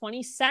November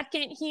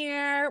 22nd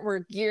here. We're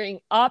gearing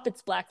up.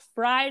 It's Black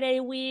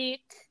Friday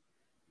week.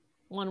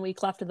 1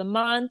 week left of the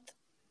month.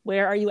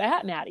 Where are you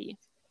at, Maddie?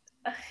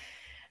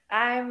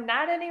 I'm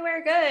not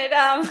anywhere good.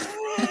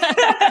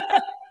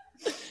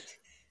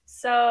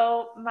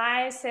 So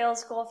my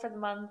sales goal for the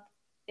month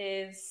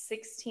is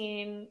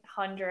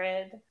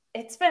 1,600.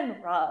 It's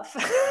been rough.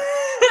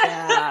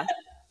 Yeah.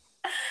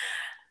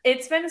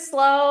 It's been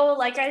slow.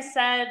 Like I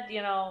said,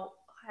 I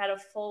had a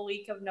full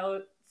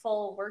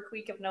work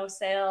week of no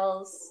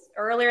sales.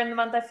 Earlier in the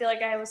month, I feel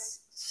like I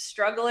was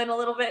struggling a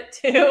little bit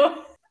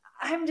too.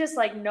 I'm just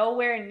like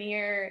nowhere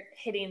near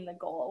hitting the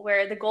goal,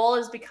 where the goal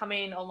is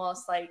becoming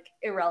almost like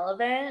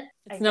irrelevant.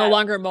 It's no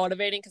longer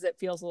motivating because it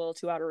feels a little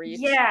too out of reach.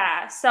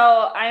 Yeah.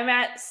 So I'm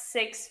at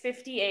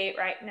 658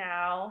 right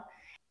now.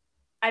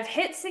 I've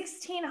hit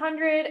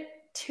 1,600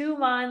 2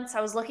 months.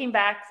 I was looking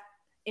back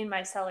in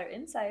my seller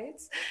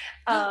insights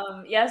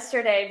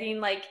yesterday being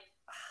like,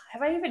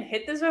 have I even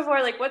hit this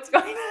before? Like, what's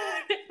going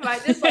on? Am I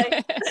just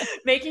like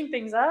making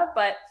things up?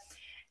 But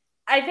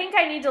I think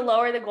I need to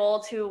lower the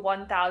goal to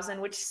 1,000,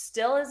 which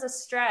still is a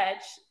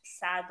stretch,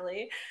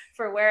 sadly,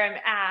 for where I'm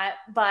at.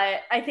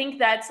 But I think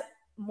that's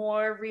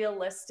more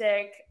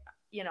realistic.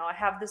 I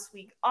have this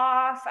week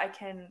off. I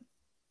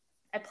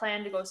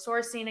plan to go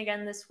sourcing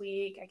again this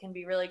week. I can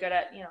be really good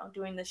at,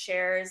 doing the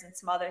shares and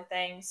some other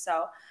things.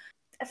 So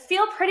I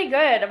feel pretty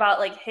good about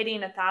like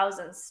hitting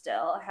 1,000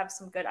 still. I have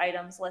some good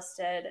items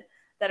listed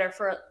that are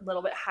for a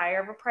little bit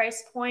higher of a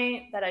price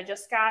point that I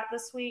just got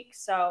this week.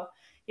 So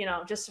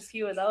just a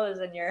few of those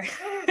and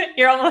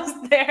you're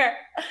almost there.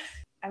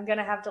 I'm going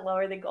to have to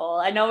lower the goal.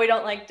 I know we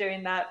don't like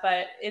doing that,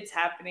 but it's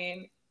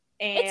happening.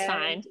 And it's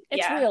fine.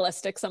 It's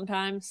realistic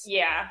sometimes.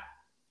 Yeah.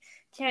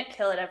 Can't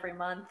kill it every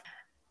month.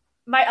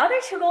 My other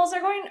 2 goals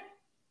are going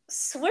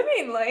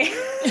swimmingly.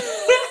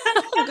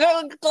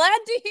 Glad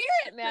to hear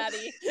it,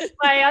 Maddie.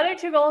 My other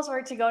 2 goals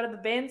were to go to the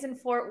bins in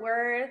Fort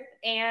Worth,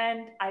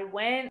 and I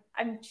went.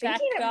 I think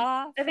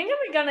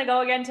I'm going to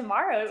go again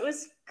tomorrow. It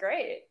was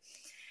great.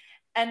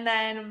 And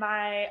then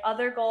my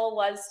other goal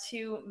was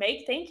to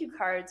make thank you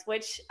cards,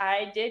 which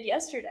I did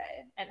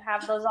yesterday and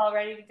have those all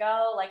ready to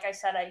go. Like I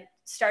said, I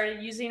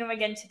started using them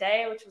again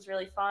today, which was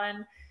really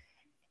fun.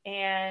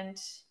 And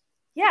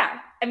yeah,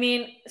 I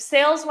mean,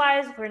 sales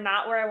wise, we're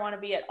not where I want to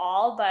be at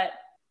all, but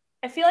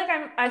I feel like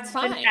I've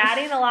been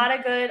adding a lot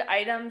of good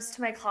items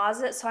to my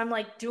closet. So I'm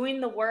like doing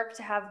the work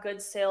to have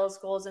good sales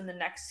goals in the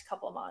next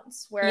couple of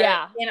months. Where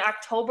in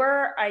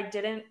October, I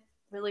didn't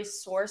really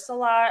source a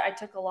lot. I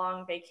took a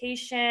long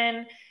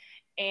vacation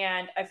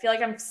and I feel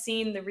like I'm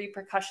seeing the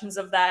repercussions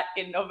of that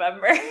in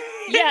November.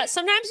 Yeah.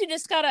 Sometimes you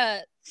just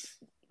gotta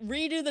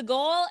redo the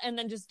goal and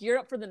then just gear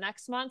up for the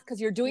next month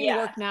because you're doing the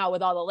work now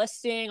with all the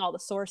listing, all the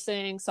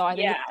sourcing. So I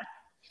think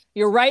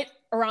you're right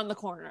around the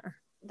corner.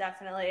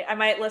 Definitely. I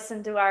might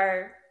listen to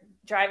our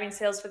driving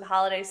sales for the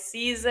holiday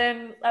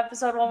season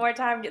episode one more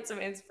time, get some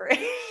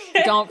inspiration.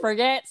 Don't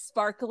forget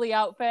sparkly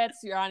outfits.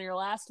 You're on your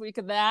last week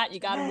of that. You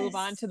got to move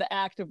on to the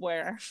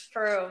activewear.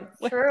 True.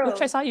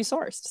 Which I saw you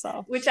sourced.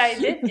 So which I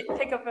did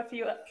pick up a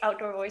few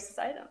Outdoor Voices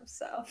items.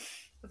 So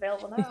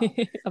available now.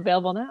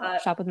 Available now.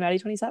 Shop with Maddie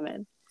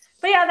 27.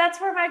 But yeah, that's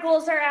where my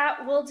goals are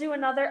at. We'll do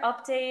another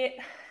update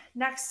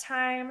next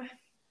time.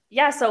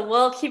 Yeah, so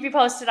we'll keep you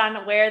posted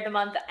on where the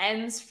month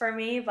ends for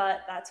me,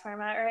 but that's where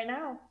I'm at right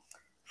now.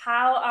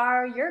 How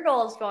are your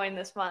goals going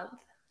this month?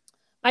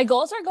 My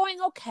goals are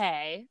going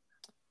okay.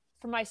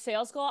 For my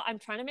sales goal, I'm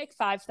trying to make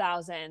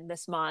 5,000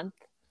 this month,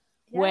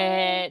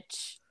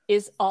 which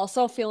is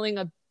also feeling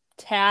a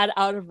tad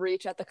out of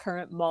reach at the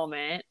current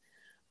moment.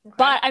 Okay.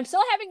 But I'm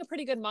still having a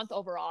pretty good month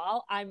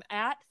overall. I'm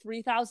at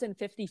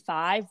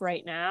 3,055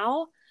 right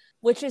now,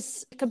 which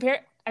is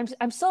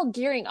I'm still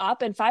gearing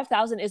up, and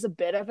 5,000 is a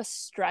bit of a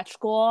stretch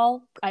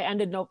goal. I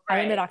ended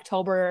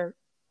October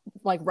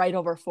like right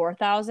over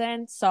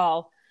 4,000.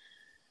 So,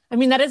 I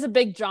mean, that is a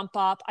big jump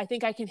up. I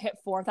think I can hit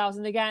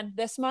 4,000 again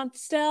this month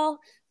still,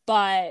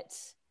 but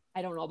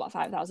I don't know about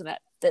 5,000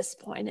 at this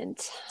point in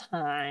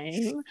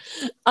time.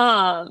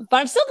 But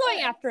I'm still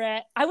going after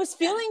it. I was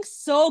feeling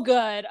so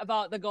good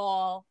about the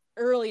goal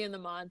early in the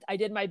month. I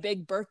did my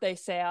big birthday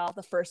sale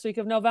the first week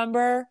of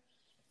November.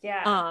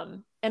 Yeah.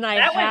 And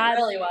that went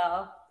really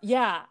well.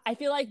 Yeah. I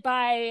feel like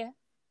by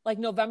like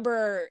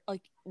November,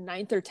 like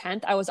 9th or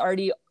 10th, I was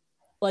already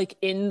like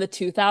in the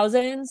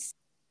 2000s,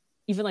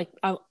 even like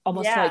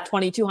almost to like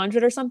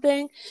 2,200 or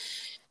something.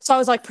 So I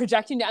was like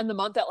projecting to end the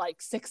month at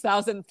like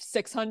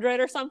 6,600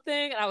 or something.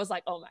 And I was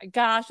like, oh my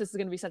gosh, this is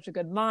going to be such a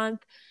good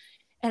month.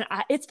 And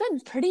it's been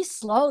pretty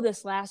slow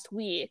this last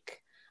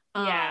week.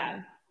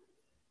 Yeah.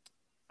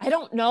 I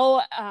don't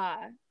know.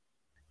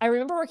 I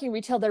remember working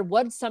retail, there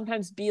would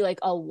sometimes be like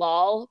a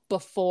lull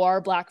before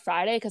Black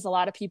Friday because a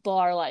lot of people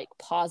are like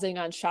pausing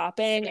on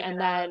shopping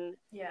and then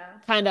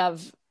kind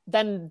of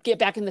then get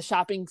back in the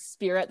shopping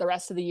spirit the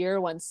rest of the year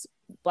once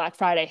Black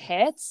Friday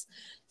hits.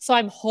 So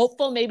I'm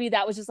hopeful maybe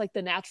that was just like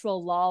the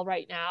natural lull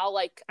right now.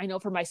 Like I know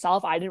for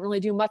myself, I didn't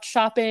really do much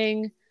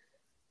shopping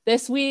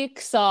this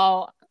week.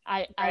 So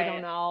I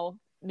don't know.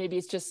 Maybe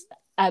it's just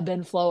ebb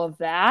and flow of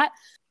that.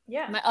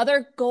 Yeah. My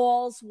other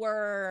goals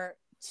were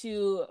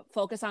to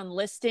focus on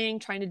listing,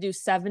 trying to do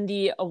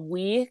 70 a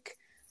week.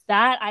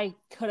 That I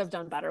could have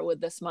done better with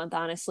this month.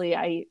 Honestly,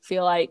 I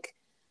feel like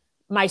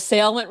my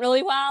sale went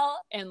really well.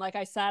 And like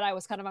I said, I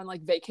was kind of on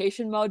like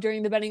vacation mode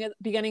during the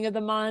beginning of the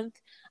month.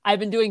 I've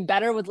been doing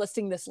better with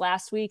listing this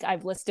last week.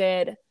 I've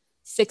listed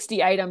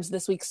 60 items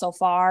this week so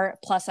far.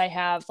 Plus I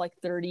have like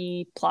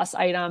 30 plus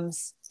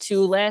items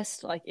to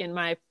list like in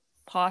my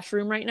Posh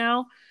room right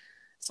now.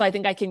 So I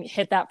think I can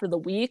hit that for the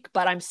week,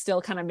 but I'm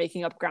still kind of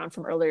making up ground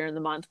from earlier in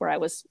the month where I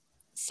was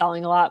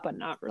selling a lot, but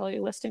not really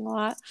listing a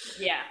lot.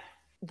 Yeah.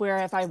 Where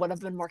if I would have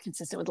been more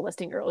consistent with the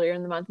listing earlier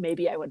in the month,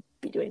 maybe I would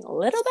be doing a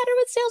little better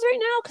with sales right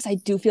now. Cause I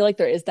do feel like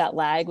there is that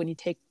lag when you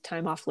take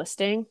time off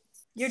listing.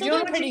 You're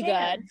doing pretty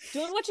good.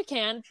 Doing what you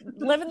can,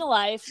 living the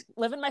life,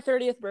 living my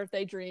 30th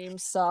birthday dream.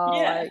 So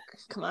like,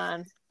 come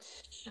on.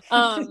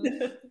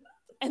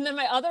 And then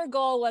my other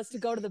goal was to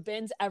go to the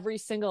bins every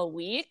single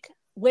week,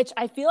 which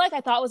I feel like I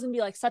thought was going to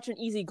be like such an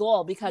easy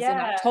goal because in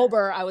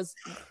October I was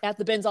at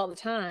the bins all the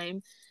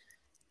time.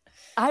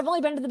 I've only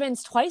been to the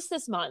bins twice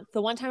this month.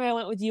 The one time I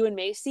went with you and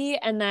Macy,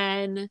 and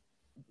then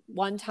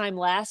one time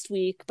last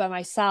week by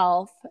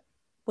myself,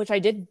 which I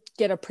did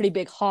get a pretty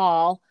big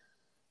haul,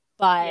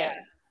 but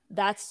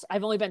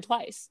I've only been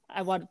twice.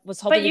 I was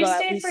hoping. But you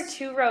stayed for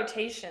 2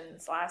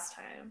 rotations last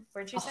time,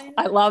 weren't you saying?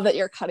 I love that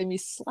you're cutting me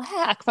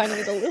slack,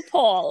 finding the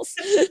loopholes.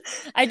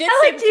 I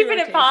like keeping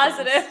it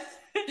positive.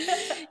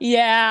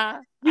 Yeah.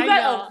 You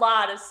got a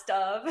lot of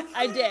stuff.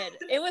 I did.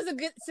 It was a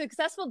good,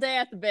 successful day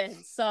at the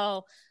bin.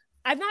 So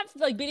I'm not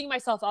like beating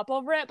myself up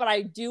over it, but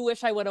I do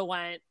wish I would have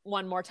went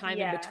one more time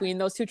in between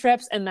those 2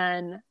 trips. And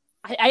then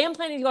I am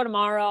planning to go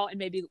tomorrow and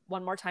maybe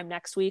one more time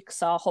next week.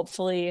 So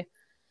hopefully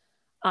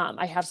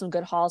I have some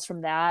good hauls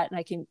from that and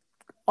I can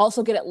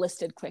also get it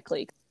listed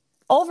quickly.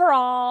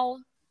 Overall,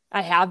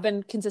 I have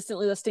been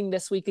consistently listing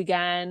this week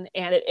again,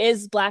 and it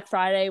is Black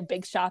Friday,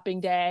 big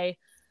shopping day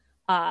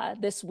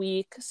this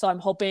week. So I'm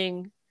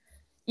hoping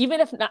even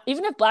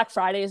if Black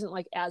Friday isn't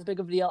like as big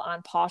of a deal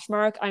on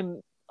Poshmark, I'm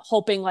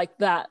hoping like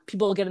that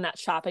people will get in that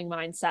shopping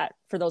mindset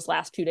for those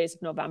last 2 days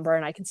of November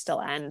and I can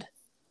still end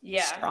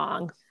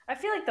strong. I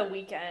feel like the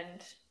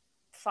weekend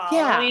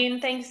following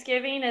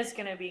Thanksgiving is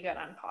going to be good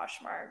on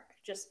Poshmark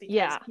just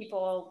because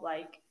people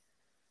like,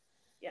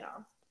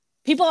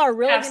 people are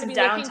really have some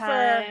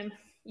downtime.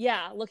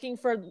 Looking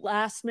for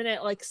last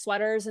minute like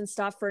sweaters and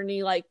stuff for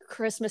any like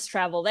Christmas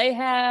travel they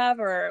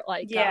have or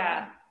like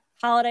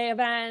holiday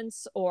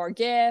events or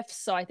gifts.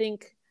 So I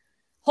think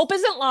hope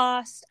isn't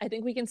lost. I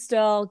think we can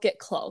still get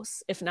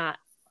close, if not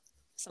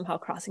somehow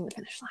crossing the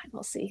finish line.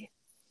 We'll see.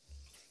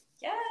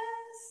 Yes.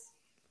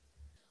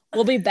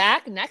 We'll be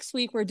back next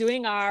week. We're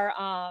doing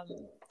our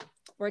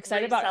we're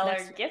excited about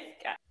reseller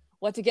gift guide.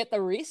 what to get the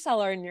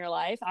reseller in your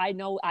life. I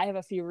know I have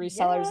a few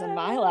resellers in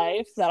my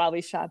life that I'll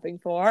be shopping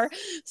for.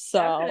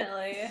 So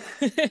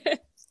definitely.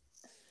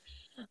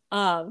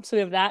 So we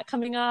have that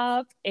coming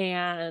up,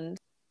 and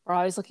we're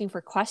always looking for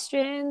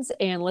questions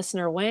and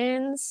listener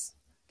wins.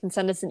 You can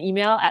send us an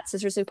email at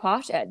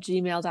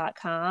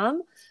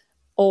sistersouposh@gmail.com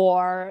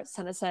or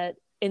send us an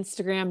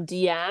Instagram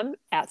DM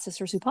at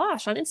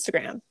sistersouposh on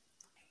Instagram.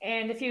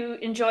 And if you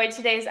enjoyed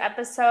today's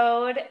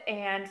episode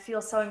and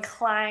feel so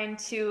inclined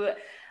to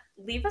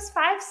leave us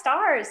 5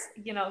 stars,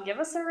 give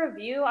us a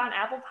review on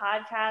Apple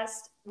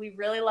Podcast. We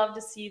really love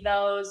to see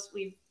those.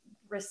 We've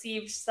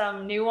received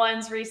some new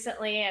ones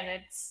recently, and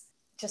it's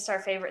just our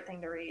favorite thing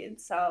to read.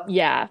 So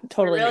yeah,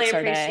 totally. We really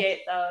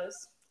appreciate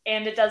those.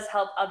 And it does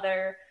help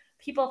other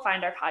people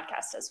find our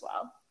podcast as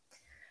well.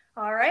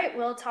 All right.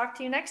 We'll talk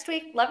to you next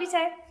week. Love you,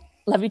 Tay.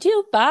 Love you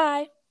too.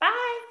 Bye.